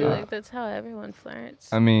flirt I with I you. feel like that's how everyone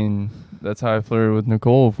flirts. I mean, that's how I flirted with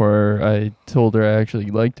Nicole before I told her I actually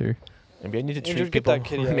liked her. Maybe I need to Andrew, treat get people. that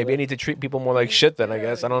kitty out of Maybe I there. need to treat people more like shit. Then I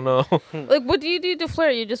guess I don't know. Like, what do you do to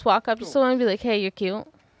flirt? You just walk up to someone and be like, "Hey, you're cute."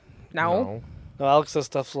 No. No, Alex says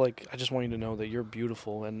stuff like, "I just want you to know that you're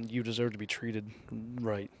beautiful and you deserve to be treated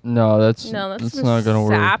right." No, that's that's not gonna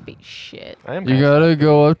work. sappy shit. I am You kinda- gotta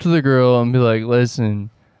go up to the girl and be like, "Listen,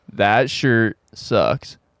 that shirt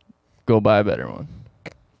sucks. Go buy a better one."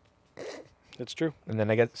 It's true. and then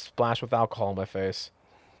I get splashed with alcohol in my face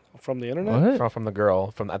From the internet. What? from the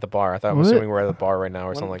girl from at the bar. I thought I'm What? assuming we're at the bar right now or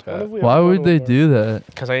When- something like when that. have we Why ever would gone to they a bar? do that?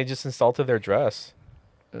 Because I just insulted their dress.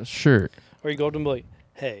 Shirt. Or you go up to them and be like,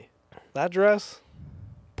 "Hey, that dress,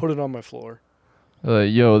 put it on my floor.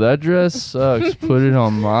 Yo, that dress sucks. Put it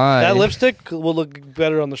on mine. That lipstick will look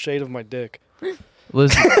better on the shade of my dick."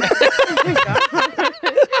 Listen,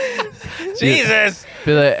 Jesus.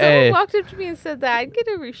 be like, Someone hey, walked up to me and said that, I'd get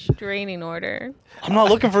a restraining order. I'm not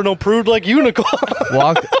looking for no prude like you, Nicole.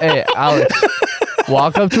 hey, Alex,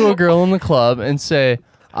 walk up to a girl in the club and say,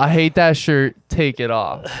 "I hate that shirt. Take it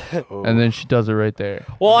off." And then she does it right there.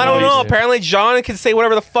 Well, I don't Nice. know. Apparently, John can say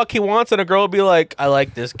whatever the fuck he wants, and a girl will be like, "I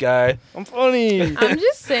like this guy." I'm funny. I'm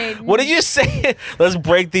just saying. What did you say? Let's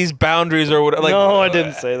break these boundaries or whatever. Like, no, I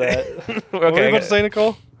didn't say that. What were you Okay. about to say,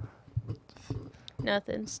 Nicole?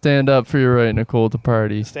 Nothing. Stand up for your right, Nicole, to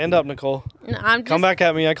party. Stand up, Nicole. No, I'm just, Come back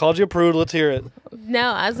at me. I called you a prude. Let's hear it.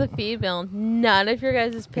 No, as a female, none of your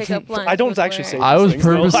guys' pickup lines. I don't would actually work. say I was things,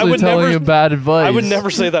 though. I purposely would telling never- you bad advice. I would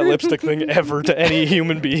never say that lipstick thing ever to any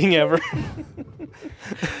human being ever.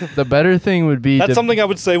 The better thing would be That's to, something I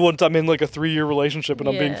would say once I'm in like a 3-year relationship and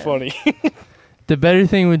I'm being Yeah. funny. the better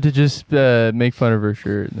thing would to just make fun of her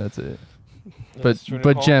shirt, and that's it. But That's true, but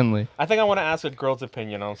Nicole. gently. I think I want to ask a girl's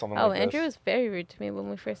opinion on something Oh, like Andrew this. was very rude to me when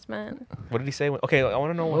we first met. What did he say? Okay, I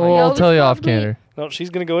want to know. Oh, How He I'll always tell you off called me- camera. No, she's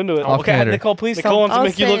gonna go into it. Off okay, camera. Nicole, please Nicole tell. wants to I'll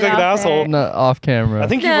make you say look it like an off asshole. air. Not off camera. I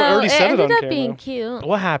think you've No, already it said it on ended up camera. being cute.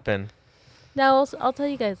 What happened? No, I'll tell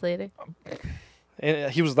you guys later.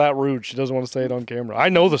 And he was that rude. She doesn't want to say it on camera. I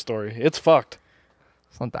know the story. It's fucked.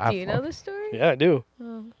 It's not that Do you know far. the story? Yeah, I do.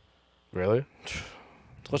 Oh. Really?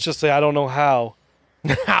 Let's just say I don't know how.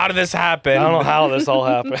 How did this happen? I don't know how this all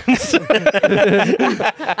happens.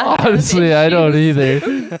 Honestly, I don't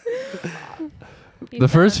either. The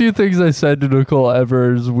first few things I said to Nicole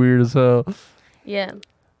ever is weird as hell. Yeah,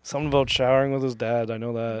 Something about showering with his dad. I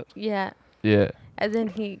know that. yeah. Yeah. And then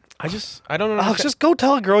he. I don't know. Alex, just go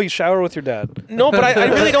tell a girl you shower with your dad. No, but I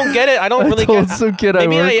really don't get it. I don't I really told get. some kid I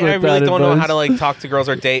Maybe work I with really that don't know how advice. to like talk to girls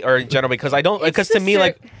or date or in general because I don't. It's Because to the me, cer-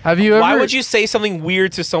 like, Have you ever? why would you say something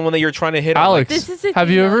weird to someone that you're trying to hit? on? Alex, This is a have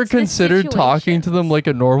you deal. ever It's the considered talking to them like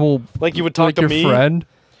a normal, Like you would talk like to your me. friend?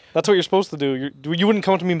 That's what you're supposed to do. You wouldn't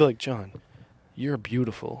come to me and be like, "John, you're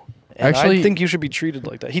beautiful." And Actually, I think you should be treated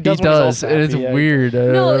like that. He He does. when he's does, also and it's happy, yeah. weird. I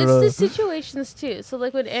No, don't it's know. the situations too. So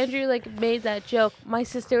like when Andrew like made that joke, my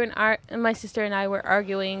sister and I were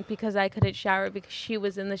arguing because I couldn't shower because she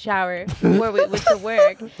was in the shower where we went to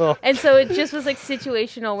work. Oh. And so it just was like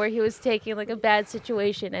situational where he was taking like a bad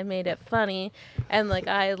situation and made it funny, and like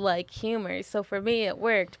I like humor, so for me it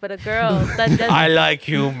worked. But a girl that doesn't. I like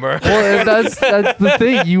humor. Well, and that's the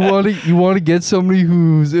thing. You want to get somebody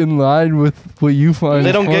who's in line with what you find. If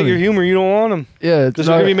they don't get funny. your humor, you don't want them. Yeah, it's Because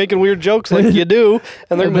they're gonna be making weird jokes like you do,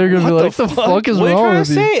 and they're, And they're gonna be "What like, "The fuck is What are you wrong trying to with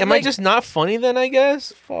you?" say? Am I Like- just not funny then? I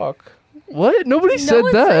guess. Fuck. What? Nobody No said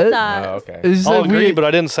one that. said that. Oh, okay. It's I'll that agree, we- but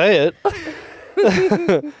I didn't say it.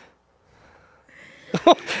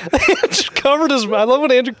 Andrew covered his. I love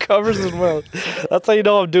when Andrew covers his mouth. That's how you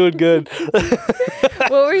know I'm doing good.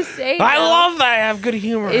 What we're saying I though love that I have good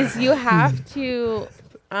humor. is you have to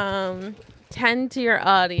tend to your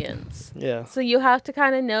audience. Yeah. So you have to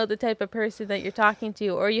kind of know the type of person that you're talking to,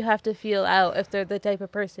 or you have to feel out if they're the type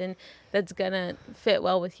of person that's gonna fit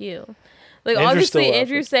well with you. Like Andrew's still obviously laughing.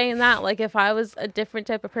 Andrew's saying that. Like if I was a different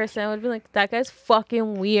type of person, I would be like, that guy's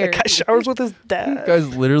fucking That weird. guy showers with his You dad.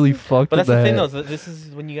 guys literally fucked But with that's the thing, that. though. This is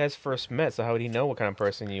when you guys first met. So how would he know what kind of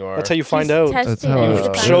person you are? That's how you find He's out. testing how it you to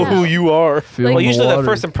find Show who out. you are. Feel Like- Well, the usually that water.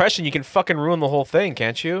 first impression, you can fucking ruin the whole thing,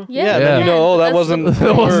 can't you? Yeah, then you know, oh, that that's wasn't- the-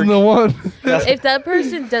 That wasn't the one. if that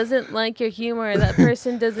person doesn't like your humor, that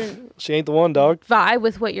person doesn't She ain't the one, dog. vibe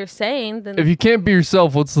with what you're saying, then If you can't be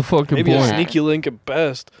yourself, what's the fucking Maybe a point? Yeah. sneaky link at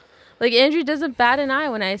best. like Andrew doesn't bat an eye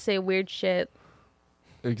when I say weird shit.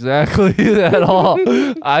 Exactly at all.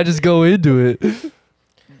 I just go into it.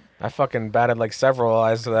 I fucking batted like several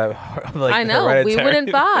eyes to that. Like, I know we Hereditary. wouldn't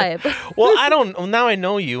vibe. Well, I don't. Well, now I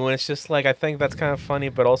know you, and it's just like I think that's kind of funny,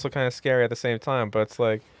 but also kind of scary at the same time. But it's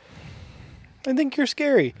like I think you're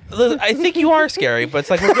scary. I think you are scary, but it's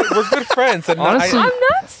like we're good friends. And Honestly, I'm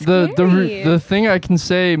not scary. The thing I can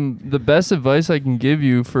say, the best advice I can give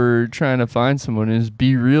you for trying to find someone is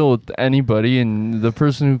be real with anybody, and the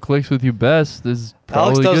person who clicks with you best is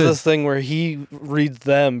Alex probably does good. this thing where he reads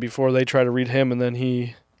them before they try to read him, and then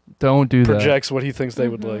he Don't do that. projects what he thinks they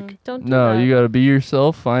would like. Don't do No, that. you gotta be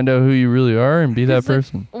yourself. Find out who you really are and be that Because, like,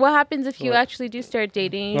 person. What happens if you What? actually do start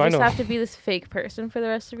dating? You I just know. have to be this fake person for the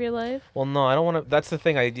rest of your life. Well, no, I don't want to. That's the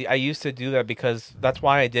thing. I used to do that because that's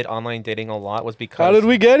why I did online dating a lot. Was because How did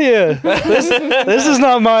we get here? This is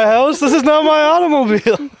not my house. This is not my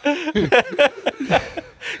automobile.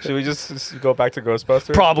 Should we just go back to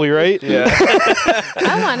Ghostbusters? Probably, right? Yeah.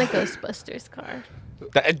 I want a Ghostbusters car.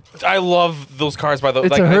 I love those cars. By the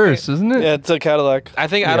It's like, a I hearse, think- isn't it? Yeah, it's a Cadillac. I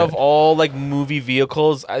think out Yeah. of all like movie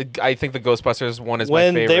vehicles, I think the Ghostbusters one is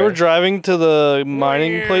When my favorite. they were driving to the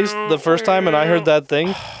mining place the first time and I heard that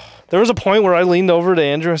thing, there was a point where I leaned over to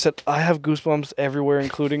Andrew and said, I have goosebumps everywhere,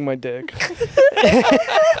 including my dick.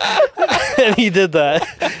 And he did that.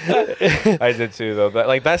 I did too, though.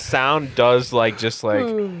 That sound does just like.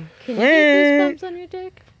 Can you get goosebumps on your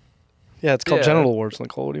dick? Yeah, it's called Yeah. genital warts,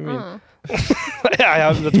 Nicole. What do you mean? Oh. That's what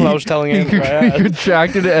I was telling Andrew. I had.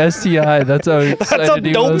 Contracted a STI. That's how excited That's how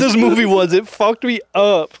he dope was. this movie was. It fucked me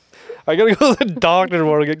up. I gotta go to the doctor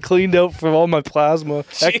tomorrow to get cleaned out from all my plasma,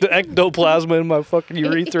 ectoplasma in my fucking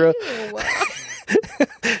urethra.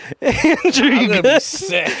 Andrew, you I'm gonna be good?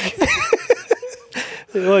 sick.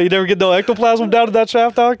 Well, you never get no ectoplasm down to that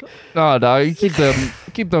shaft, dog? No, dog. You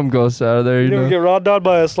keep them ghosts out of there. You You never know. get raw dogged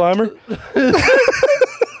by a slimer?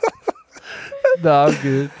 Nah, I'm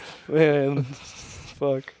good. Man,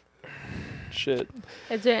 fuck. Shit.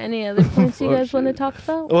 Is there any other points you Fuck guys want to shit. talk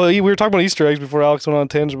about? Well, we were talking about Easter eggs before Alex went on a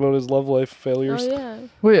tangent about his love life failures. Oh yeah.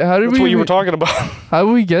 Wait, how did That's we? what you were even- talking about. How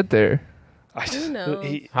did we get there? I Who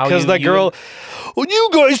knows? How Because you- that you girl, well, you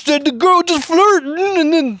guys said the girl just flirting,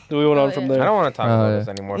 and then we went Oh, on from yeah. I there. don't want to talk Oh, about yeah. this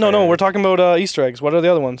anymore. No, we're talking about Easter eggs. What are the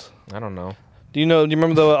other ones? I don't know. Do you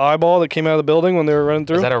remember the eyeball that came out of the building when they were running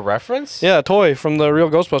through? Is that a reference? Yeah, a toy from the real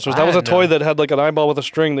Ghostbusters. That I was a had toy no- that had like an eyeball with a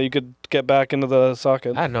string that you could get back into the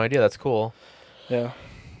socket. I had no idea. That's cool. Yeah.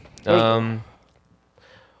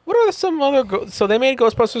 What are some other? So they made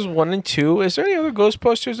Ghostbusters 1 and 2. Is there any other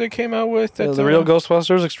Ghostbusters they came out with? That, The real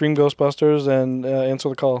Ghostbusters, Extreme Ghostbusters, and Answer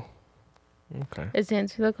the Call. Okay. Is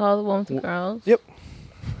Answer the Call the one with the girls? Yep.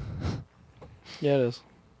 Yeah, it is.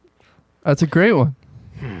 That's a great one.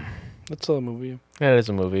 It's a movie. Yeah, it is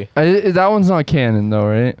a movie. That one's not canon though,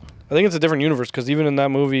 right? I think it's a different universe because even in that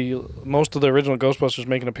movie, most of the original Ghostbusters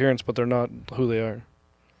make an appearance, but they're not who they are.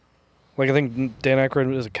 Like, I think Dan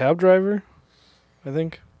Aykroyd is a cab driver, I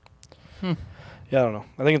think. Hmm. Yeah, I don't know.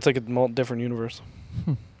 I think it's like a different universe.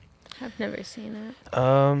 I've never seen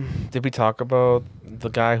it. Did we talk about the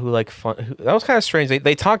guy who that was kind of strange.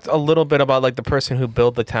 They talked a little bit about like the person who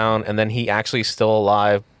built the town, and then he actually still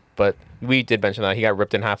alive. But we did mention that he got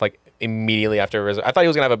ripped in half like immediately after. I thought he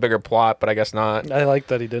was gonna have a bigger plot, but I guess not. I like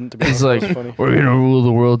that he didn't. To be He's honest, like, It was funny. we're gonna rule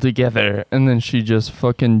the world together, and then she just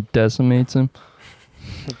fucking decimates him.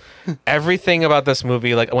 Everything about this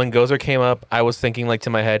movie, like when Gozer came up, I was thinking like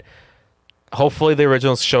to my head, hopefully the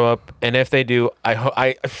originals show up, and if they do,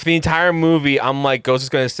 for the entire movie, I'm like, Gozer's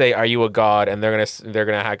gonna say, "Are you a god?" And they're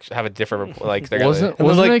gonna have a different like. They're Wasn't It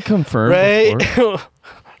was like, it confirmed Ray, before?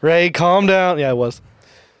 Ray, calm down. Yeah, it was.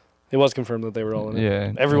 It was confirmed that they were all in it.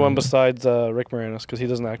 Yeah. Everyone besides Rick Moranis, because he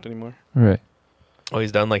doesn't act anymore. Right. Oh,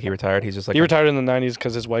 he's done. Like he retired. He's just like He retired in the 90s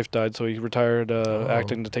because his wife died, so he retired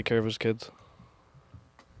acting to take care of his kids.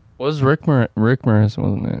 Was Rick Moranis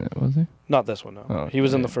wasn't in it, was he? Not this one, no. Oh, He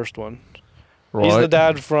was in yeah. the first one. Right. He's the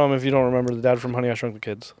dad from, if you don't remember, the dad from Honey, I Shrunk the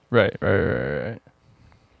Kids. Right.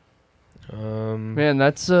 Man,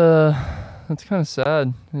 that's kind of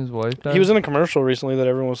sad. His wife died. He was in a commercial recently that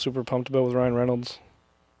everyone was super pumped about with Ryan Reynolds.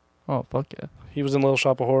 Oh fuck yeah. He was in Little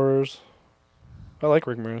Shop of Horrors. I like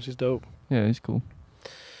Rick Moranis. He's dope. Yeah, he's cool.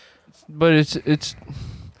 But it's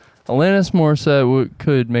Alanis Morissette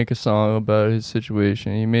could make a song about his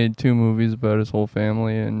situation. He made 2 movies about his whole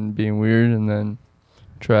family and being weird, and then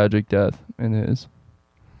tragic death in his.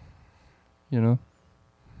 You know,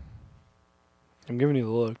 I'm giving you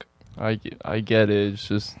the look. I get it. It's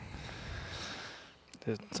just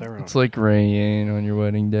It's ironic. it's like rain on your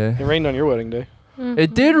wedding day. It rained on your wedding day.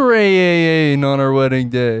 It did rain on our wedding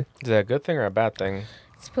day. Is that a good thing or a bad thing?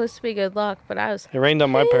 It's supposed to be good luck, but I was. It rained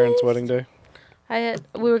on my parents' wedding day.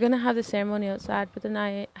 We were gonna have the ceremony outside, but then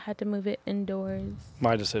I had to move it indoors.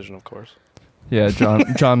 My decision, of course. Yeah,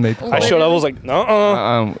 John made. The I call. showed up. I was like,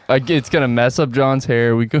 nuh-uh. It's gonna mess up John's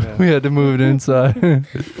hair. We Yeah. we had to move it inside.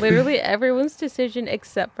 Literally everyone's decision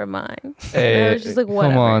except for mine. Hey, I was just like, come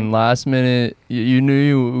whatever. on, last minute. You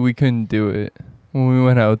knew we couldn't do it when we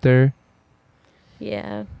went out there.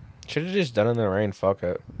 Yeah. Should have just done it in the rain. Fuck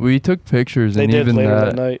it. We took pictures, They and did even later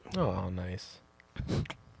that. that night. Oh, nice.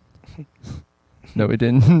 No, we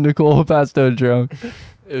didn't. Nicole passed out drunk.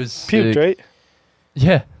 It was Puked, sick. right?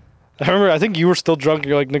 Yeah, I remember, I think you were still drunk.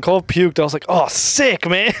 You're like, Nicole puked. I was like, oh, sick,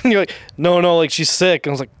 man. And you're like, no, like, she's sick.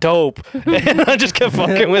 And I was like, dope. And I just kept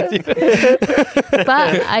fucking with you.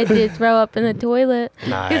 But I did throw up in the toilet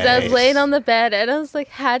because I was Nice. laying on the bed and I was like,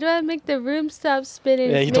 how do I make the room stop spinning?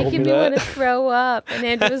 Yeah, It's you told making me me that. want to throw up. And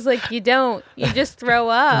Andrew was like, you don't. You just throw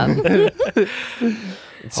up.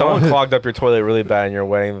 Someone clogged up your toilet really bad in your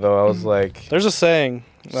wedding, though. I was like, There's a saying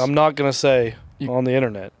I'm not going to say on the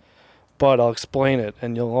internet, but I'll explain it,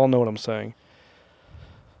 and you'll all know what I'm saying.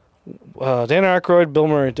 Dan Aykroyd, Bill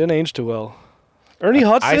Murray didn't age too well. Ernie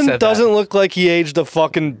Hudson said doesn't that. look like he aged a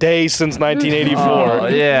fucking day since 1984. Oh,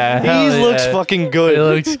 yeah. He hell looks yeah. fucking good. He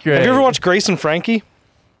looks great. Have you ever watched Grace and Frankie?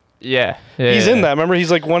 Yeah. He's in that. Remember,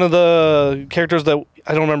 he's like one of the characters that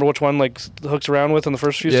I don't remember which one like hooks around with in the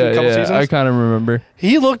first few couple seasons. I kind of remember.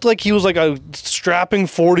 He looked like he was like a strapping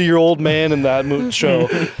 40-year-old man in that show.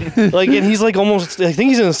 Like, and he's like almost, I think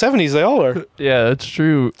he's in his 70s. They all are. Yeah, that's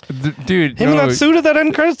true. Dude, Him in no, that suit at that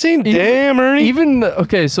end credit scene. Even- Damn, Ernie. Even,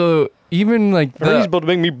 okay, so even like Ernie's about to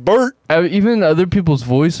make me Bert. even other people's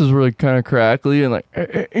voices were like kind of crackly and like,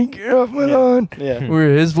 hey, get off my lawn. Yeah.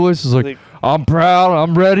 Where his voice was like, Like- I'm proud,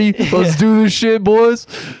 I'm ready, let's do this shit, boys.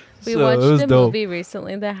 We So, it watched was a dope. movie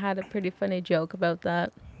recently that had a pretty funny joke about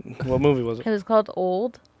that. What movie was it? It was called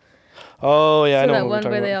Old. Oh, yeah, I So know that what one we're where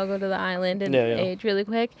talking they about. all go to the island and Yeah, yeah. age really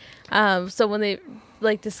quick. So when they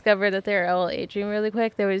like discovered that they're all aging really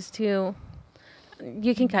quick, there was two.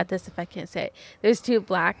 You can cut this if I can't say it. There's two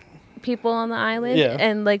black people on the island, Yeah.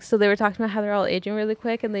 and like so they were talking about how they're all aging really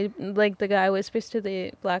quick, and they like the guy whispers to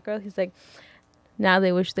the black girl, he's like, "Now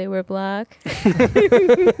they wish they were black."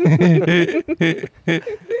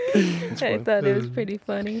 I thought it was pretty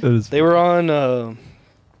funny. They were on. I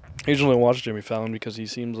usually watch Jimmy Fallon because he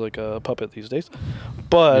seems like a puppet these days.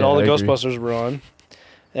 But Yeah, all the I agree. Ghostbusters were on.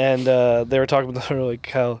 And they were talking about, they were like,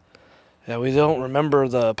 how we don't remember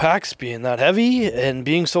the packs being that heavy and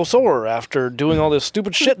being so sore after doing all this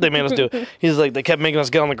stupid shit they made us do. He's like, they kept making us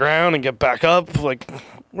get on the ground and get back up. Like,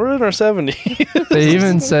 we're in our 70s. They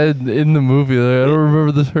even said in the movie, like, I don't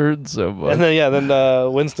remember this hurting so much. And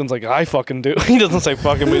then, Winston's like, I fucking do. He doesn't say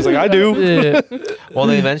fucking, but he's like, I do. Yeah. well,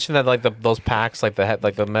 they mentioned that like those packs, like the head,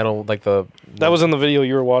 like the metal, like the That was in the video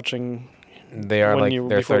you were watching. they are when like you-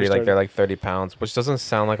 they're before we 30, like started. they're like 30 pounds, which doesn't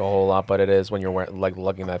sound like a whole lot, but it is when you're like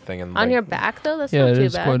lugging that thing and On like, your back though, that's Yeah, not it too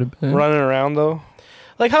is quite a bad. bit. Running around, though.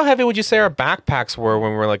 like how heavy would you say our backpacks were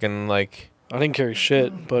when we were like in like? I didn't carry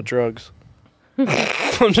shit but drugs.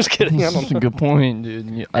 I'm just kidding. I don't That's a know. good point,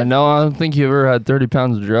 dude. I know. I don't think you ever had 30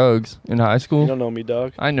 pounds of drugs in high You school. don't know me,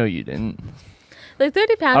 dog. I know you didn't. Like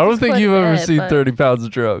 30 pounds. I don't is think quite you've a ever bit, seen but 30 pounds of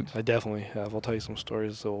drugs. I definitely have. I'll tell you some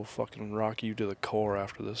stories that will fucking rock you to the core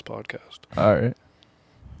after this podcast. All right.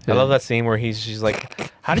 I love that scene where she's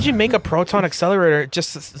like, "How did you make a proton accelerator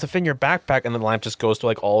just to fit in your backpack?" And the lamp just goes to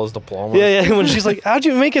like all his diplomas. Yeah, yeah. When she's like, "How'd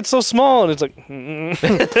you make it so small?" And it's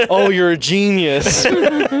like, "Oh, you're a genius."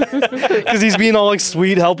 Because he's being all like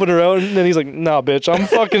sweet, helping her out, and then he's like, "Nah, bitch,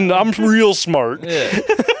 I'm real smart."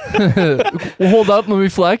 Well, hold up. Let me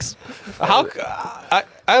flex. How?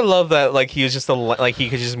 I love that. Like he was just like he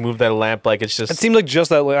could just move that lamp. Like it's just. It seemed like just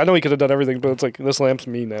that. I know he could have done everything, but it's like this lamp's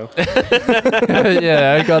me now.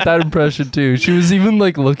 Yeah, I got that impression too. She was even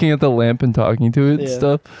like looking at the lamp and talking to it and Yeah.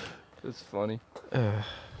 stuff. It's funny.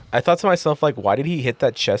 I thought to myself, like, why did he hit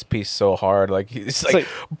that chess piece so hard? Like, it's like, like,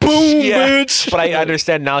 boom, yeah. bitch. But I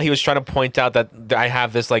understand now. He was trying to point out that I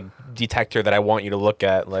have this like detector that I want you to look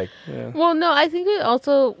at. Like, Yeah. Well, no, I think it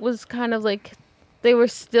also was kind of like they were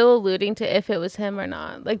still alluding to if it was him or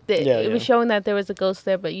not. Like it was showing that there was a ghost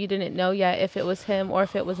there, but you didn't know yet if it was him or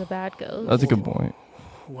if it was a bad ghost. That's a good point.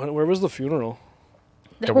 Where was the funeral?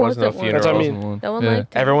 There was no wasn't one. That's what I funeral. mean. No one Yeah.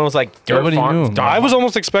 liked it. everyone was like, "Dirt Nobody farm." knew. Dirt I was farm.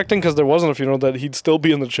 almost expecting, because there wasn't a funeral, that he'd still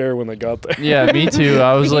be in the chair when they got there. Yeah, me too.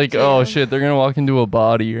 I was Me like, too. oh shit, they're gonna walk into a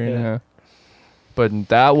body right Yeah. now. But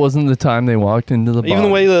that wasn't the time they walked into the body. Even the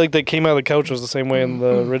way they came out of the couch was the same way in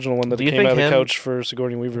the original one that Do it you came think out of the him- couch for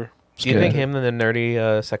Sigourney Weaver. Do you think Yeah. him and the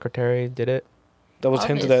nerdy secretary did it? That was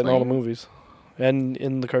hinted at in all the Obviously. movies and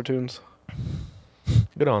in the cartoons.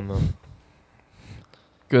 Good on them.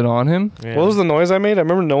 Good on him. Yeah. What was the noise I made? I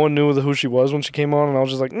remember no one knew who she was when she came on, and I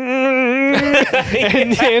was just like,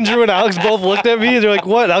 and Andrew and Alex both looked at me, and they're like,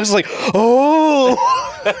 what? And I was just like, oh.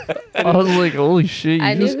 I was like, holy shit. You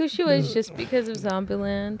I knew just- who she was just because of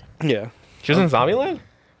Zombieland. Yeah. She was in Zombieland?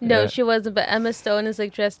 No, Yeah. she wasn't. But Emma Stone is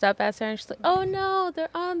like dressed up as her, and she's like, "Oh no, they're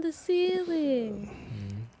on the ceiling."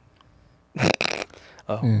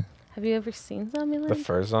 Oh. Yeah. Have you ever seen Zombieland? The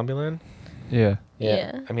first Zombieland? Yeah.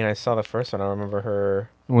 Yeah. I mean, I saw the first one. I remember her.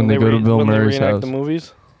 When they go to Bill when they Murray's reenact house. the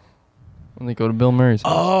movies. When they go to Bill Murray's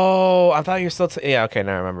house. Oh, I thought you were still. Yeah, okay,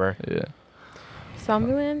 now I remember. Yeah.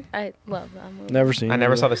 Zombieland, I love that movie. Never seen. I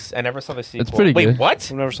never either. saw this. I never saw the sequel. pretty Wait, good. what?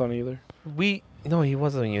 I've never seen it either. No, he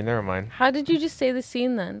wasn't you. Never mind. How did you just say the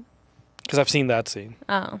scene then? Because I've seen that scene.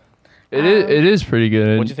 Oh, It is pretty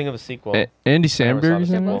good. What'd you think of the sequel? Andy I never saw Samberg's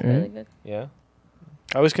the in they're it, both right? really good. Yeah.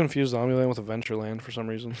 I always confuse Zombieland with Adventureland for some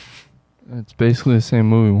reason. It's basically the same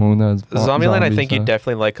movie. One that's Zombieland, I think you zombies,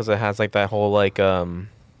 definitely like because it has like that whole like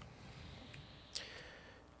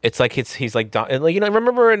It's like he's like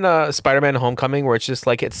remember in Spider-Man: Homecoming where it's just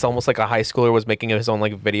like it's almost like a high schooler was making his own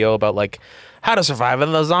like video about like how to survive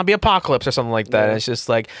in the zombie apocalypse or something like that. Yeah. And it's just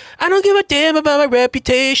like I don't give a damn about my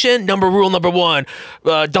reputation. Rule number one,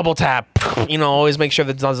 double tap. Always make sure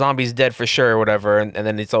the zombie's dead for sure or whatever. And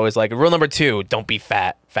then it's always like rule number two, don't be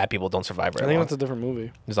fat. Fat people don't survive I very think long. that's a different movie.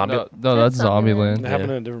 Zombie. No, that's That's Zombieland. It Zombieland.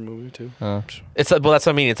 happened in a different movie too. It's well, that's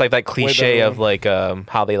what I mean. It's like that cliche better of like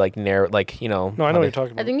how they like narrate like No, I how know what they- you're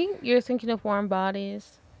talking I about. think you're thinking of Warm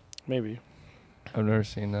Bodies. Maybe. I've never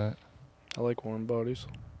seen that. I like warm bodies.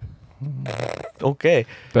 Okay.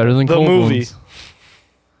 Better than The cold movie. ones.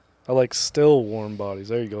 I like still warm bodies.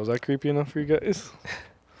 There you go. Is that creepy enough for you guys?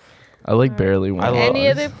 I like barely I one. love- Any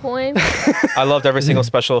other points? I loved every single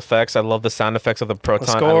special effects. I love the sound effects of the The proton.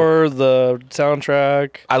 score, the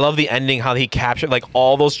soundtrack. I love the ending, how he captured like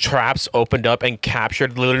all those traps opened up and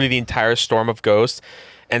captured literally the entire storm of ghosts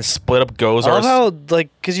and split up I love Gozar's. how, like,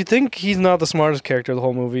 because you think he's not the smartest character of the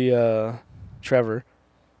whole movie, Trevor.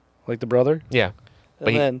 Like the brother. Yeah.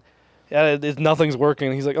 But And he- then, nothing's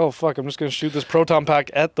working. He's like, oh, fuck, I'm just going to shoot this proton pack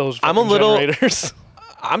at those I'm a fucking little- generators.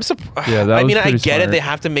 I'm surprised. Yeah, that I was mean, I pretty get it. smart. They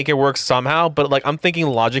have to make it work somehow, but like I'm thinking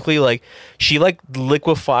logically, like she like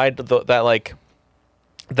liquefied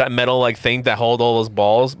that metal like thing that hold all those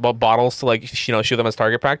bottles to like shoot them as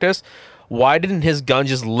target practice. Why didn't his gun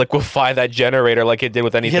just liquefy that generator like it did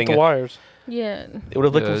with He anything? hit the wires. Yeah. It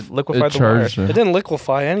would have Yeah, liquefied it the wire. charged her. It didn't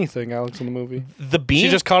liquefy anything, Alex, in the movie. The beam. She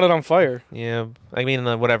just caught it on fire. Yeah, I mean,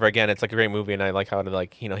 whatever. Again, it's like a great movie, and I like how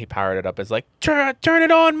he powered it up. It's like turn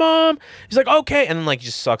it on, mom. He's like okay, and then like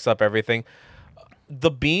just sucks up everything. The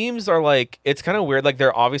beams are like it's kind of weird. Like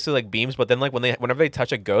they're obviously like beams, but then like whenever they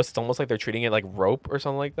touch a ghost, it's almost like they're treating it like rope or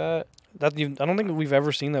something like that. I don't think we've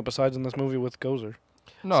ever seen that besides in this movie with Gozer.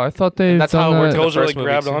 No, I thought they. That's how it worked. that. The Gozer first like movie,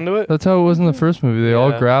 grabbed too. onto it. That's how it was in the first movie. They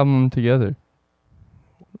all Yeah. grab them together.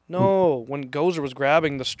 No, when Gozer was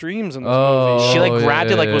grabbing the streams in this Oh. movie. She like yeah,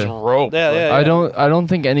 grabbed it like it was yeah. rope. Yeah, Like, yeah. I don't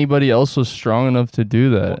think anybody else was strong enough to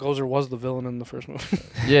do Well, that. Gozer was the villain in the first movie.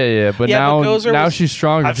 Yeah, but Yeah, but now Gozer now was- she's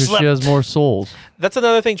stronger I've because she slept. has more souls. That's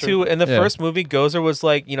another thing True. too. In the Yeah. first movie, Gozer was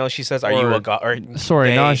like, she says, "Are you Or- a god?" Or Sorry,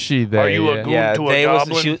 they- not she. They. Are you a yeah. goon? Yeah, to a they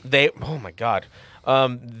goblin? oh my god.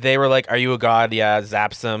 They were like, "Are you a god?" Yeah,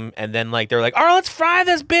 zaps them, and then like they're like, "All right, let's fry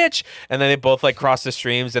this bitch," and then they both like cross the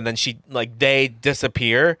streams, and then they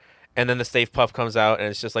disappear, and then the Stay Puff comes out, and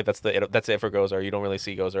it's just like that's it for Gozer. You don't really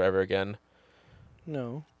see Gozer ever again.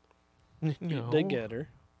 No, No, they get her.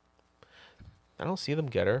 I don't see them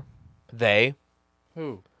get her. They.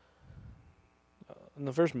 Who? In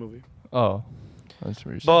the first movie. Oh, that's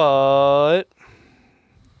weird. But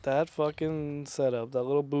that fucking setup, that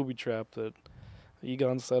little booby trap that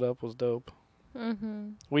Egon set up was dope. Mm-hmm.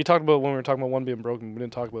 We talked about when we were talking about one being broken. We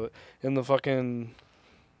didn't talk about it in the fucking.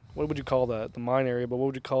 What would you call that? The mine area, but what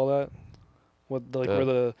would you call that? What where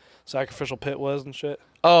the sacrificial pit was and shit.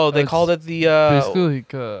 Oh, they It's called it the.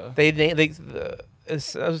 Basically,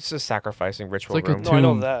 It's just a sacrificing ritual like a room. No, I know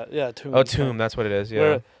Tomb. that. Yeah, tomb. Oh, tomb. That's what it is.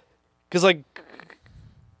 Yeah. Because like,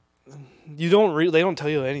 they don't tell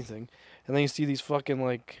you anything, and then you see these fucking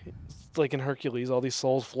like in Hercules, all these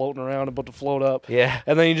souls floating around, about to float up, Yeah.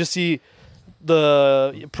 and then you just see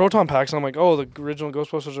the proton packs, and I'm like, oh, the original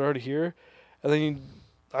Ghostbusters are already here, and then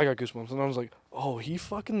I got goosebumps, and I was like, oh, he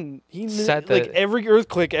Set like the- every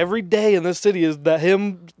earthquake every day in this city is that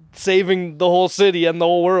him saving the whole city and the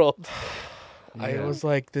whole world. I Yeah. was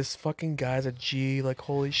like, this fucking guy's a G. Like,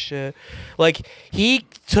 holy shit. Like, he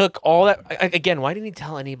took all that. Again, why didn't he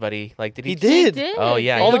tell anybody? Like, did he? He did. Oh,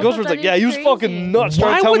 yeah, All the They ghosts were like, yeah, he was fucking nuts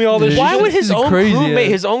trying to tell me all this Why shit. would his He's own crazy, crewmate, yeah.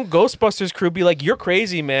 his own Ghostbusters crew, be like, "You're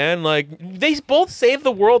crazy, man"? Like, they both saved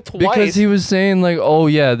the world twice. Because he was saying like, oh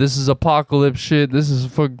yeah, this is apocalypse shit. This is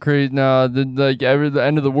fucking crazy. Nah, the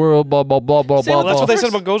end of the world. Blah blah blah blah See, blah. Well, that's blah. what they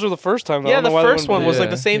First- said about Gozer the first time. Though. I yeah, don't the know why they first wouldn't one do was that. like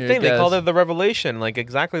the same Yeah, thing. They called guess. it the Revelation, like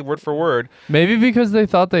exactly word for word. Maybe because they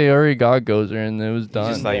thought they already got Gozer and it was You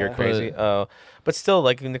done. just thought you're Yeah. crazy. Oh, but still,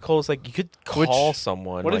 like Nicole's like, you could call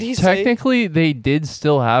someone. What like, did he say? Technically, they did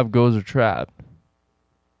still have Gozer trapped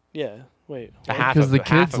Yeah. Wait. A half because of the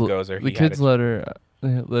half kids of Gozer. the he kids had it. let her.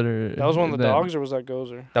 Let her. That was one of the then- dogs, or was that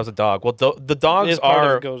Gozer? That was a dog. Well, the dogs It's part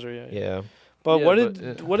are. of Gozer, yeah. Yeah. But Yeah, what but,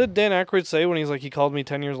 did what did Dan Aykroyd say when he's like he called me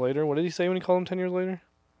 10 years later? What did he say when he called him 10 years later?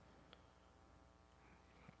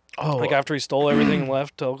 Oh, Like after he stole everything and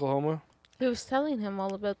left to Oklahoma. He was telling him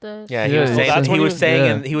all about this. yeah, he Yeah, was well, saying that's he when was he- saying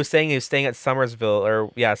yeah. and he was saying he was staying at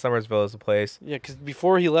Summersville Summersville is the place. Yeah, because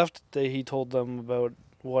before he left, he told them about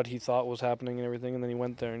what he thought was happening and everything, and then he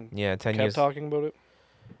went there and Yeah, 10 kept years. talking about it.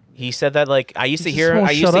 He said that like I used He to just hear won't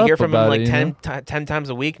I used shut to hear up from him about like it, you 10 times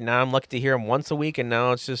a week. Now I'm lucky to hear him once a week, and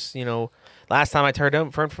now it's just last time I heard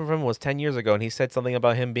from him was 10 years ago, and he said something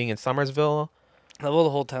about him being in Summersville. The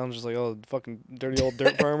whole town's just like, oh, fucking dirty old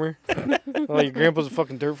dirt farmer. Oh, your grandpa's a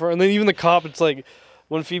fucking dirt farmer. And then even the cop, it's like,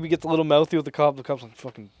 when Phoebe gets a little mouthy with the cop's like,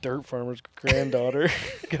 fucking dirt farmer's granddaughter.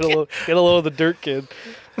 Get a load of the dirt kid.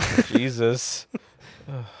 Jesus.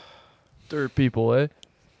 Dirt people, eh?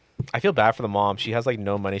 I feel bad for the mom. She has like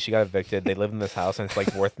no money. She got evicted. They live in this house and it's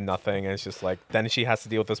like worth nothing. And it's just like then she has to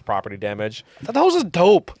deal with this property damage. That house is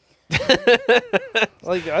dope.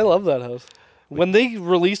 Like, I love that house. When they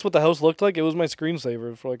released what the house looked like, it was my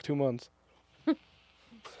screensaver for like 2 months.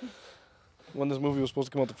 When this movie was supposed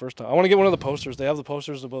to come out the first time. I want to get one of the posters. They have the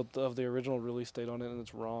posters of the original release date on it, and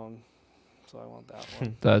it's wrong. So I want that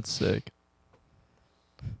one. That's sick.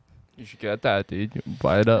 You should get that, dude. You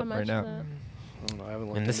buy it How up much right is now. that? I don't know. I haven't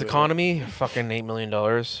looked In this into it. economy, fucking $8 million.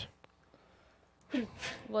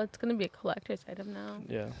 Well, it's gonna be a collector's item now.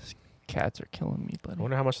 Yeah. Cats are killing me, I buddy.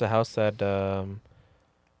 wonder how much the house that the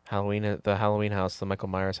Halloween house, the Michael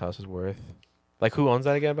Myers house is worth. Like who owns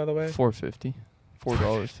that again, by the way? $4.50.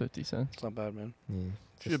 $4.50. It's not bad, man.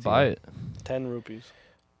 Should buy it. 10 rupees.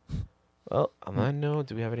 Well, on that note,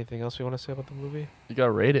 do we have anything else we want to say about the movie? You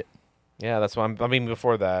gotta rate it. Yeah, that's why I mean,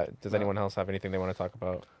 before that, does No. anyone else have anything they want to talk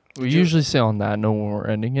about? We Did you- usually say on that note when we're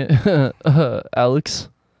ending it. Alex.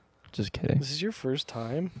 Just kidding. This is your first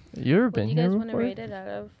time? You ever What do been you guys here want to before? rate it out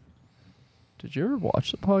of? Did you ever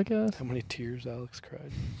watch the podcast? How many tears Alex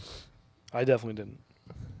cried? I definitely didn't.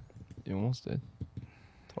 You almost did.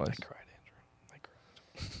 I Twice. cried, Andrew. I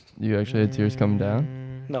cried. You actually had tears coming down?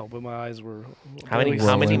 Mm. No, but my eyes were. How many- barely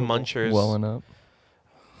how many seeing. munchers? Welling up.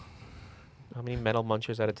 How many metal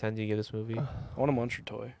munchers out of 10 do you give this movie? I want a muncher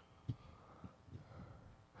toy.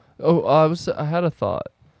 Oh, I had a thought.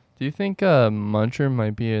 Do you think Muncher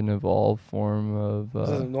might be an evolved form of?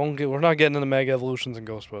 We're not getting into Mega Evolutions and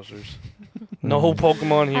Ghostbusters. No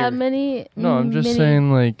Pokemon here. How many? No, I'm just mini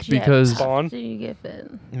saying like jets because Spawn. do you give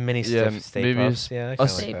it? Mini Yeah, Stay maybe Puffs. Yeah, I kinda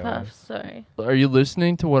us- like Stay that one. Puffs. Sorry. are you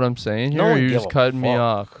listening to what I'm saying here? No or one are you give just a cutting me fuck.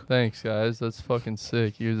 off? Thanks, guys. That's fucking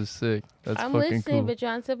sick. Yours is sick. That's I'm fucking listening, cool. but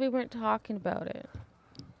John said we weren't talking about it.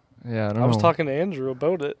 Yeah, I don't know. I was talking to Andrew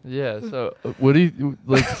about it. Yeah. So what do you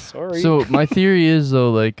like? Sorry. So my theory is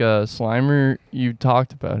though, like Slimer, you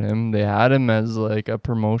talked about him. They had him as like a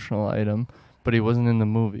promotional item, but he wasn't in the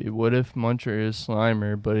movie. What if Muncher is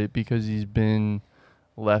Slimer, but because he's been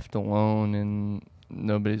left alone and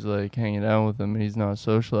nobody's like hanging out with him and he's not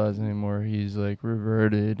socializing anymore, he's like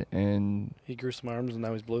reverted and He grew some arms and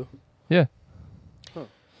now he's blue.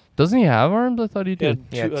 doesn't he have arms? I thought he He had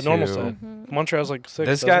did. Yeah, a normal two. set. Mhm. Muncher has like 6.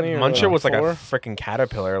 This doesn't guy he, or Muncher was like a 4? freaking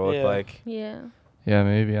caterpillar. It looked Yeah. like. Yeah. Yeah,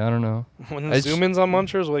 maybe. I don't know. When I the just- zoom ins on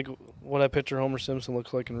Munchers, like what I picture Homer Simpson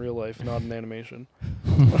looks like in real life, not in animation.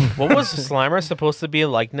 What was Slimer supposed to be a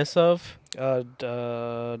likeness of? John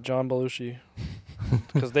Belushi,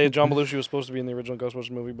 because John Belushi was supposed to be in the original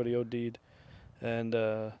Ghostbusters movie, but he OD'd, and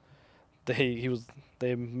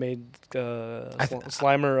they made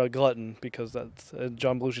Slimer a glutton because that's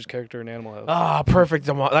John Belushi's character in Animal House. Ah, perfect.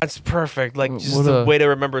 That's perfect. Like just What the a- way to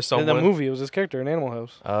remember in someone. the movie, it was his character in Animal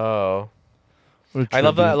House. Oh, What a I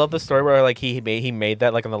love that. I tribute. love the story where like he made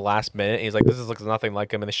that like on the last minute. He's like, this looks nothing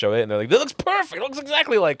like him, and they show it, and they're like, this looks perfect. It looks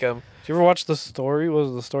exactly like him. Did you ever watch the story?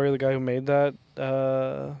 Was the story of the guy who made that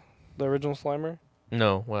the original Slimer?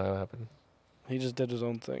 No, what happened? He just did his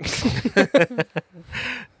own thing.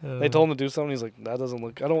 They told him to do something. He's like, that doesn't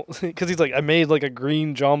look. I don't, because he's like, I made like a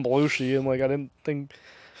green John Belushi, and like I didn't think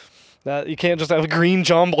that you can't just have a green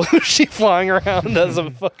John Belushi flying around as a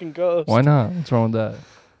fucking ghost. Why not? What's wrong with that?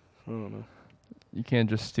 I don't know. You can't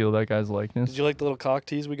just steal that guy's likeness. Did you like the little cock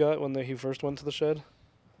tease we got when he first went to the shed?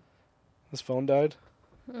 His phone died.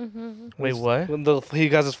 Mm-hmm. Wait, what? When he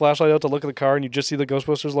has his flashlight out to look at the car, and you just see the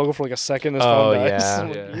Ghostbusters logo for like a second. His Oh, phone dies. yeah. I'm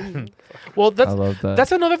like, Yeah. "Mm." Well, I love that.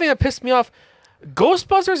 that's another thing that pissed me off.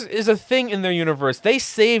 Ghostbusters is a thing in their universe. They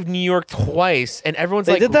saved New York twice, and everyone's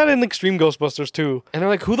They like, did that in Extreme Ghostbusters too. and they're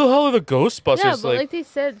like, who the hell are the Ghostbusters? Yeah, but like they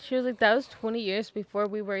said, she was like, that was 20 years before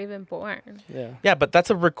we were even born. Yeah. yeah, but that's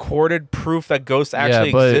a recorded proof that ghosts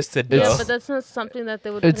actually but existed. It's- Yeah, though. but that's not something that they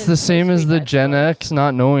would. It's put the in same as history the Gen textbooks. X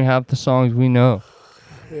not knowing half the songs we know.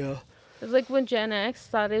 Yeah. It's like when Gen X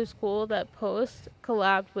thought it was cool that Post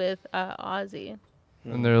collabed with Ozzy.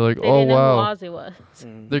 and they're like, They "Oh didn't know wow." who Ozzy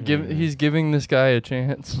was. He's giving this guy a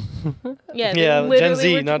chance. Yeah, they Yeah, Gen literally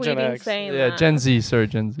Z, were not Gen tweeting X. saying Yeah, that. Gen Z, sorry,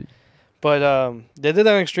 Gen Z. But they did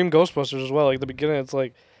that in Extreme Ghostbusters as well. Like the beginning, it's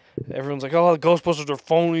like everyone's like, "Oh, the Ghostbusters are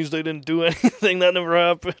phonies. They didn't do anything. That never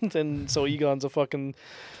happened." And so Egon's a fucking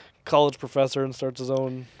college professor and starts his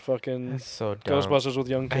own fucking That's so dumb. Ghostbusters with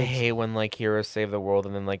young I kids. hate when like heroes save the world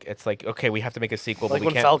and then like it's like okay we have to make a sequel Like but we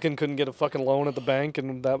when can't. Falcon couldn't get a fucking loan at the bank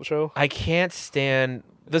in that show. I can't stand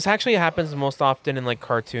this. Actually, happens most often in like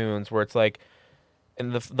cartoons where it's like,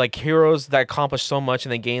 in the like heroes that accomplish so much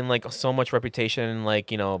and they gain like so much reputation and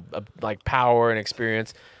like like power and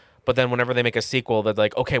experience, but then whenever they make a sequel, they're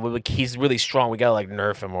like, okay, well he's really strong. We gotta like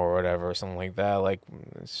nerf him or whatever or something like that. Like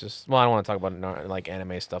it's just I don't want to talk about like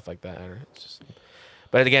anime stuff like that. It's just,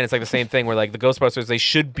 but again, it's like the same thing where like the Ghostbusters they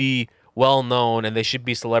should be well known and they should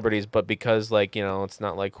be celebrities, but because like it's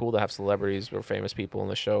not like cool to have celebrities or famous people in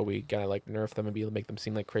the show, we gotta like nerf them and make them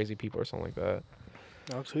seem like crazy people or something like that.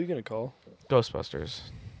 Alex, who are you gonna call? Ghostbusters.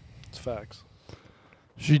 It's facts.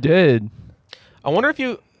 She did. I wonder if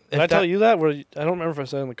you. Did I tell you that? I don't remember if I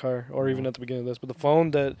said it in the car or even at the beginning of this, but the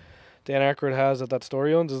phone that Dan Aykroyd has that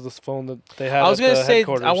story owns is this phone that they have. I was at gonna the say.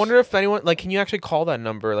 headquarters. I wonder if anyone like. Can you actually call that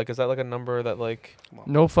number? Like, is that like a number that like?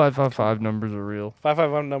 No 555 numbers are real.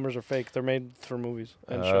 551 numbers are fake. They're made for movies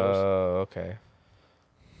and shows. Oh, okay.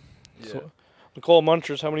 So, Nicole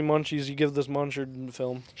Munchers, how many munchies you give this Muncher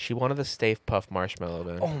film? She wanted the Stay Puff Marshmallow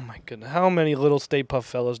then. Oh my goodness. How many little Stay Puff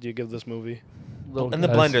fellas do you give this movie? And the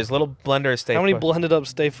guys. blenders, little blender Stay. How many Puff. blended up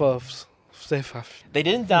Stay Puffs? Stay Puff. They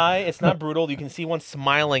didn't die. It's not brutal. You can see one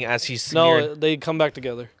smiling as she's No, smeared. they come back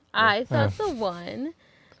together. I thought the one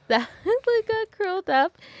that like got curled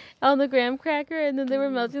up on the graham cracker and then they were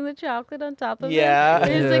melting the chocolate on top of Yeah. it.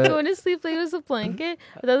 And he was like Yeah. going to sleep like it was a blanket.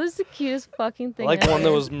 But that was the cutest fucking I thing. like the one that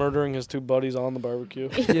ever. was murdering his two buddies on the barbecue.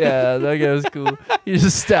 Yeah, that guy was cool. He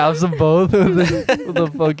just stabs them both with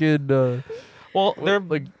a fucking. Well, they're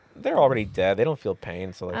like they're already dead. They don't feel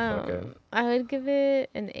pain, so like fuck it. I would give it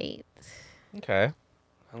an 8. Okay.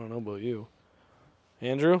 I don't know about you.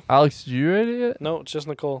 Andrew? Alex, did you rate it yet? No, it's just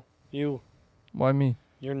Nicole. You. Why me?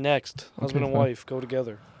 You're next. Husband and fine. wife go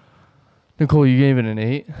together. Nicole, you gave it an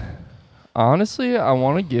 8. Honestly, I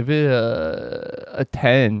want to give it a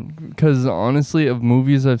 10 because honestly, of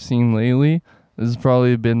movies I've seen lately, this has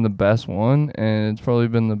probably been the best one, and it's probably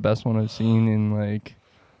been the best one I've seen in like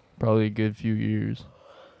probably a good few years.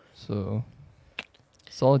 So,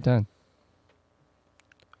 solid 10.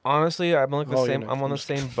 Honestly, I'm like the Oh, you're same. next. I'm on the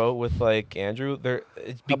same boat with like Andrew.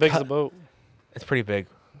 It's How big's the boat? It's pretty big.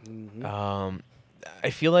 Mhm. I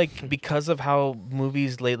feel like because of how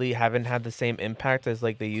movies lately haven't had the same impact as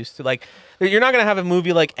like they used to. Like, you're not gonna have a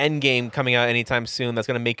movie like Endgame coming out anytime soon that's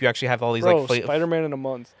gonna make you actually have all these Bro, like. Spider-Man in a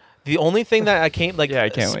month. The only thing that I can't like, Yeah, I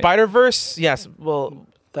can't wait. Spider-Verse. Yes, well,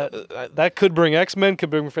 That could bring X-Men, could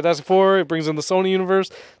bring Fantastic Four. It brings in the Sony universe.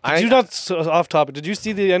 Off topic? Did you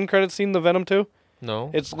see the end credit scene, the Venom 2?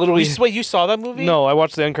 no. It's literally. Wait, you saw that movie? No, I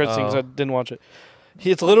watched the end credit scene because Oh. I didn't watch it.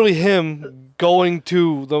 It's literally him going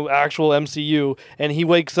to the actual MCU, and he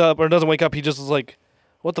wakes up or doesn't wake up. He just is like,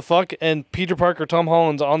 "What the fuck?" And Peter Parker, Tom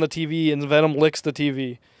Holland's on the TV, and Venom licks the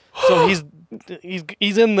TV. So he's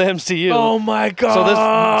in the MCU. Oh my god. So this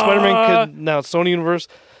Spider-Man could now it's Sony universe,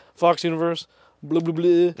 Fox universe, blah blah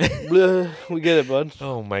blah blah. We get it, bud.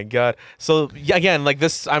 Oh my god. So yeah, again, like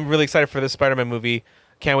this, I'm really excited for this Spider-Man movie.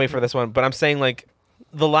 Can't wait for this one. But I'm saying like,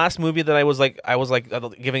 the last movie that I was like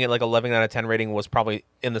giving it like 11 out of 10 rating was probably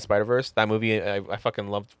In the Spider-Verse. That movie I fucking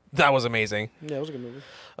loved. That was amazing. Yeah, it was a good movie.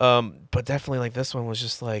 But definitely like this one was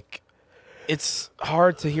just like, it's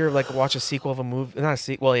hard to hear like watch a sequel of a movie. Not a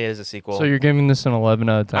sequel. Well, it is a sequel. So you're giving this an 11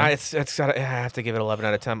 out of 10. I have to give it 11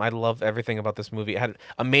 out of 10. I love everything about this movie. It had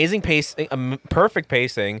amazing pacing, perfect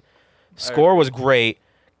pacing. Score was great.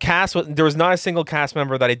 There was not a single cast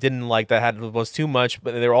member that I didn't like that was too much,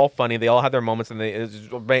 but they were all funny. They all had their moments, and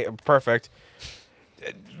it was perfect.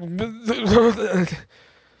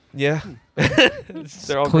 Yeah.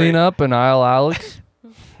 They're all Clean great. up an aisle, Alex.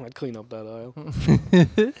 I'd clean up that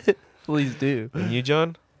aisle. Please do. And you,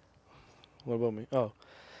 John? What about me? Oh,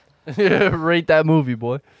 Rate that movie,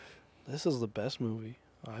 boy. this is the best movie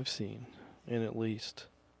I've seen in at least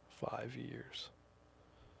 5 years.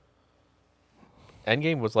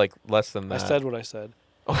 Endgame was like less than that. I said what I said.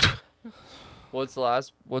 What's the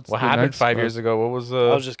last? What's What the happened next 5 years ago? What was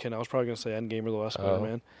I was just kidding. I was probably gonna say Endgame or the last Oh.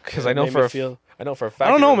 Spider-Man. because I know for a fact. I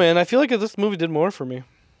don't know, man. I feel like this movie did more for me.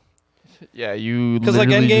 Yeah, you. Because like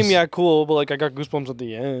literally Endgame, just yeah, cool, but like I got goosebumps at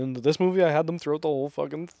the end. This movie, I had them throughout the whole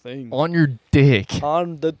fucking thing. on your dick.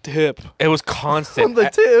 On the tip. It was constant.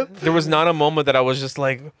 tip. There was not a moment that I was just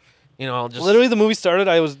like, You know, I'll just Literally, the movie started,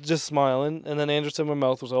 I was just smiling, and then Andrew said my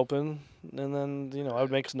mouth was open, and then I would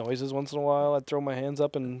make noises once in a while. I'd throw my hands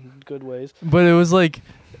up in good ways. But it was like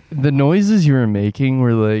the noises you were making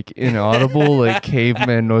were like inaudible, like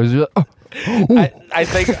caveman noises. You're like, I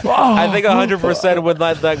think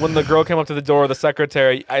 100% when the girl came up to the door, the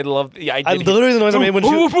secretary. I loved. Yeah, I did. Literally the noise I made when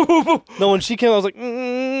when she came, I was like.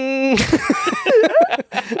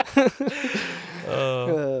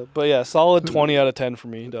 But yeah, solid 20 out of 10 for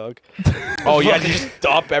me, dog. Oh, you had to just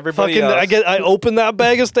dump everybody Fucking, else. I opened that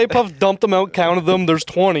bag of Stay Puft, dumped them out, counted them. There's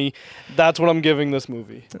 20. That's what I'm giving this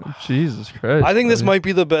movie. Jesus Christ! I think this buddy. might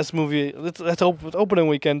be the best movie. That's opening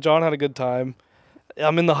weekend. John had a good time.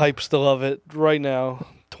 I'm in the hype still of it right now.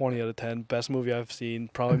 20 out of 10. Best movie I've seen.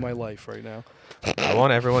 Probably my life right now. I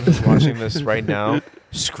want everyone who's watching this right now.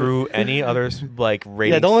 Screw any other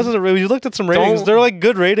ratings. Yeah, don't listen to reviews. You looked at some ratings. Don't- They're like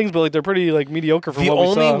good ratings, but like they're pretty like mediocre from The what we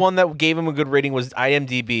only saw. one that gave him a good rating was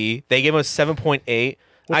IMDb. They gave him a 7.8. Which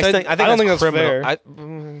I don't think that's criminal. fair.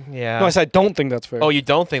 Yeah. No, I said I don't think that's fair. Oh, you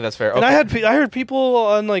don't think that's fair? And Okay. I heard people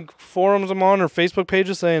on like forums I'm on or Facebook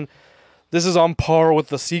pages saying this is on par with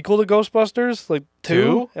the sequel to Ghostbusters, like 2.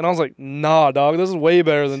 Two? And I was like, nah, dog, this is way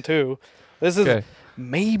better than 2. This is Okay.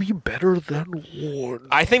 maybe better than 1.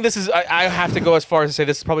 I think this is. I have to go as far as to say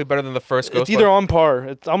this is probably better than the first Ghostbusters. It's either on par.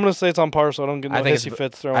 I'm gonna say it's on par, so I don't get no I think hissy it's-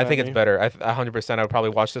 fits thrown. I think at it's me. better. 100%. I would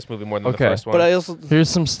probably watch this movie more than Okay. the first one. But I also Here's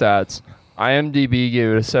some stats. IMDb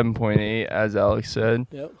gave it a 7.8, as Alex said.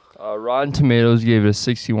 yep. Rotten Tomatoes gave it a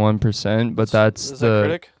 61%, but that's Is that the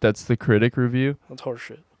critic? that's the critic review. That's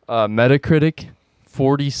horseshit. Metacritic,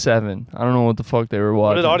 47. I don't know what the fuck they were What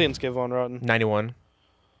watching. did audience give on Rotten? 91.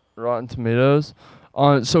 Rotten Tomatoes.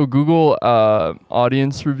 So Google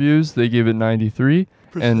audience reviews, they gave it 93,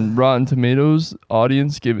 and Rotten Tomatoes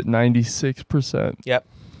audience gave it 96%.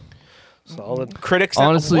 Solid. Critics.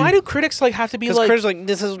 Honestly- why do critics have to be Because like? critics like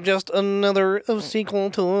this is just another sequel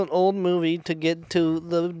to an old movie to get to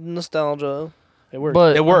the nostalgia. It works.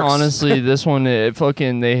 But It works. honestly, this one, they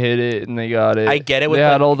hit it and they got it. I get it with They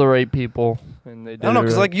had like, all the right people, and they did I don't know, it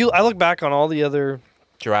because right. I look back on all the other.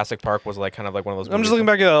 Jurassic Park was like kind of like one of those. I'm just movies looking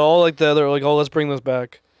back at all like the other let's bring this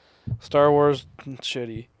back. Star Wars,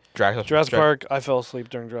 shitty. Jurassic Park, I fell asleep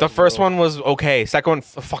during Jurassic. The first World. one was okay. Second one,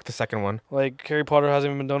 fuck the second one. Like Harry Potter hasn't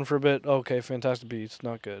even been done for a bit. Okay, Fantastic Beasts,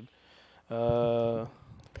 not good.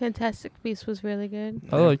 Fantastic Beasts was really good.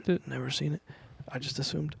 I liked it. Never seen it. I just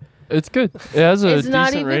assumed. It's good. It has a It's not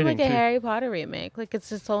decent even rating like a too. Harry Potter remake. Like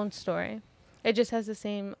it's its own story. It just has the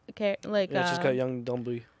same Yeah, it's just got young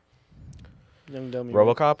Dumby. Young Dummy.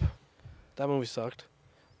 RoboCop, That movie sucked.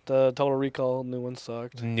 The Total Recall new one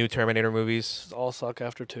sucked. new Terminator movies. All suck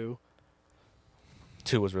after 2.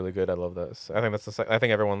 2 was really good. I love this. I think that's I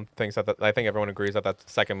think everyone thinks that. I think everyone agrees that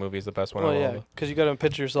second movie is the best one. Well, out of all yeah, of because you got to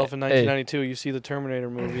picture yourself in Hey. 1992. You see the Terminator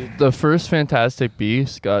movie. The first Fantastic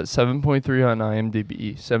Beast got 7.3 on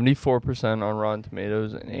IMDb, 74% on Rotten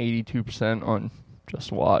Tomatoes, and 82% on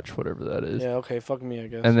Just Watch, whatever that is. Yeah, okay, fuck me, I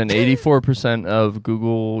guess. And then 84% of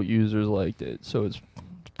Google users liked it, so it's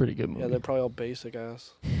a pretty good movie. yeah, they're probably all basic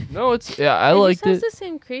ass. No, I it liked just has it. the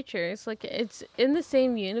same creatures. Like it's in the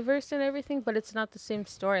same universe and everything, but it's not the same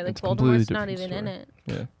story. Like It's a completely Voldemort's not different even in story. it.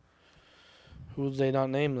 Yeah, Who would they not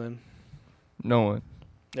name then? no one.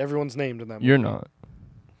 Everyone's named in that movie. You're not.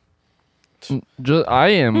 I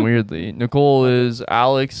am weirdly. Nicole is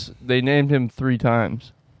Alex. They named him 3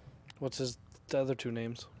 times. What's the other 2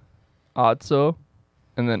 names? Otso,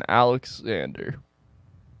 and then Alexander.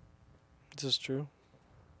 Is this true?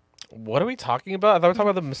 What are we talking about? I thought we were talking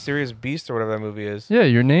about the Mysterious Beast or whatever that movie is. Yeah,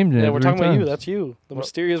 you're named it. Yeah, we're every talking about you. time. That's you. The What?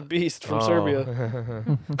 mysterious beast from Oh.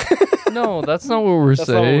 Serbia. No, that's not what we're That's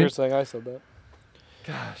not what we saying. were saying. I said that.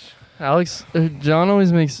 Alex, John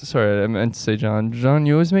always makes. Sorry, I meant to say John. John,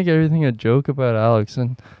 you always make everything a joke about Alex,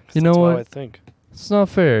 and you know That's what? How I think. It's not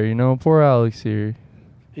fair. Poor Alex here.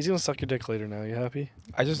 He's gonna suck your dick later. Now, you happy?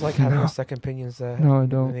 I just like having a second opinions that No, I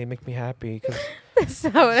don't. they make me happy because That's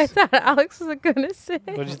not what I thought Alex was gonna say.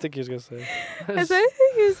 What did you think he was gonna say? I thought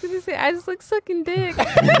he was gonna say, I just like sucking dick.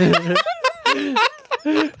 I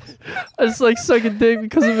just like sucking dick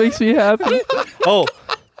because it makes me happy. Oh,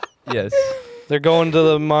 Yes. they're going to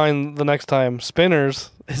the mine the next time.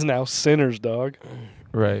 Spinners is now Sinners, dog.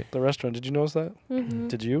 Right. The restaurant. Did you notice that? Mhm.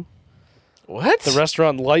 Did you? what? The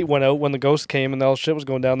restaurant light went out when the ghost came and all shit was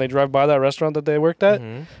going down. They drive by that restaurant that they worked at.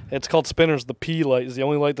 Mhm. It's called Spinners. The P light is the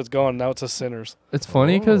only light that's gone. Now it's a Sinners. It's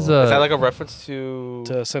funny because is that like a reference to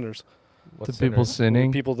To Sinners. what's to people Sinners?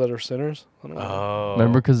 sinning. People that are sinners. I don't know. Oh,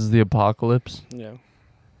 Remember, because it's the apocalypse. Yeah.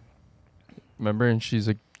 Remember, and she's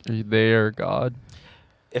like, they are God.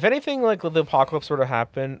 If anything like the apocalypse were to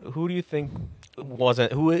happen, who do you think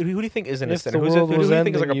wasn't? Who do you think isn't a If sinner? the Who world do you was think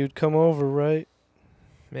is ending, like a you'd come over, right?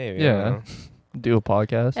 maybe? I Yeah. don't know. Do a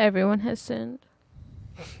podcast. Everyone has sinned.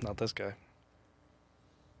 Not this guy.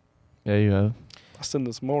 Yeah, you have. I sinned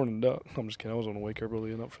this morning, dog. I'm just kidding. I wasn't awake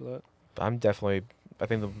early enough for that. I'm definitely. I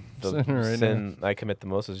think the Sinner right sin I commit the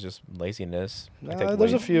most is just laziness. I take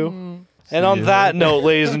There's a late- few. Mm. And on that note,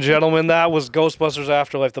 ladies and gentlemen, that was Ghostbusters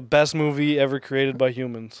Afterlife, the best movie ever created by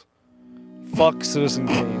humans. Fuck Citizen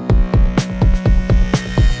Kane.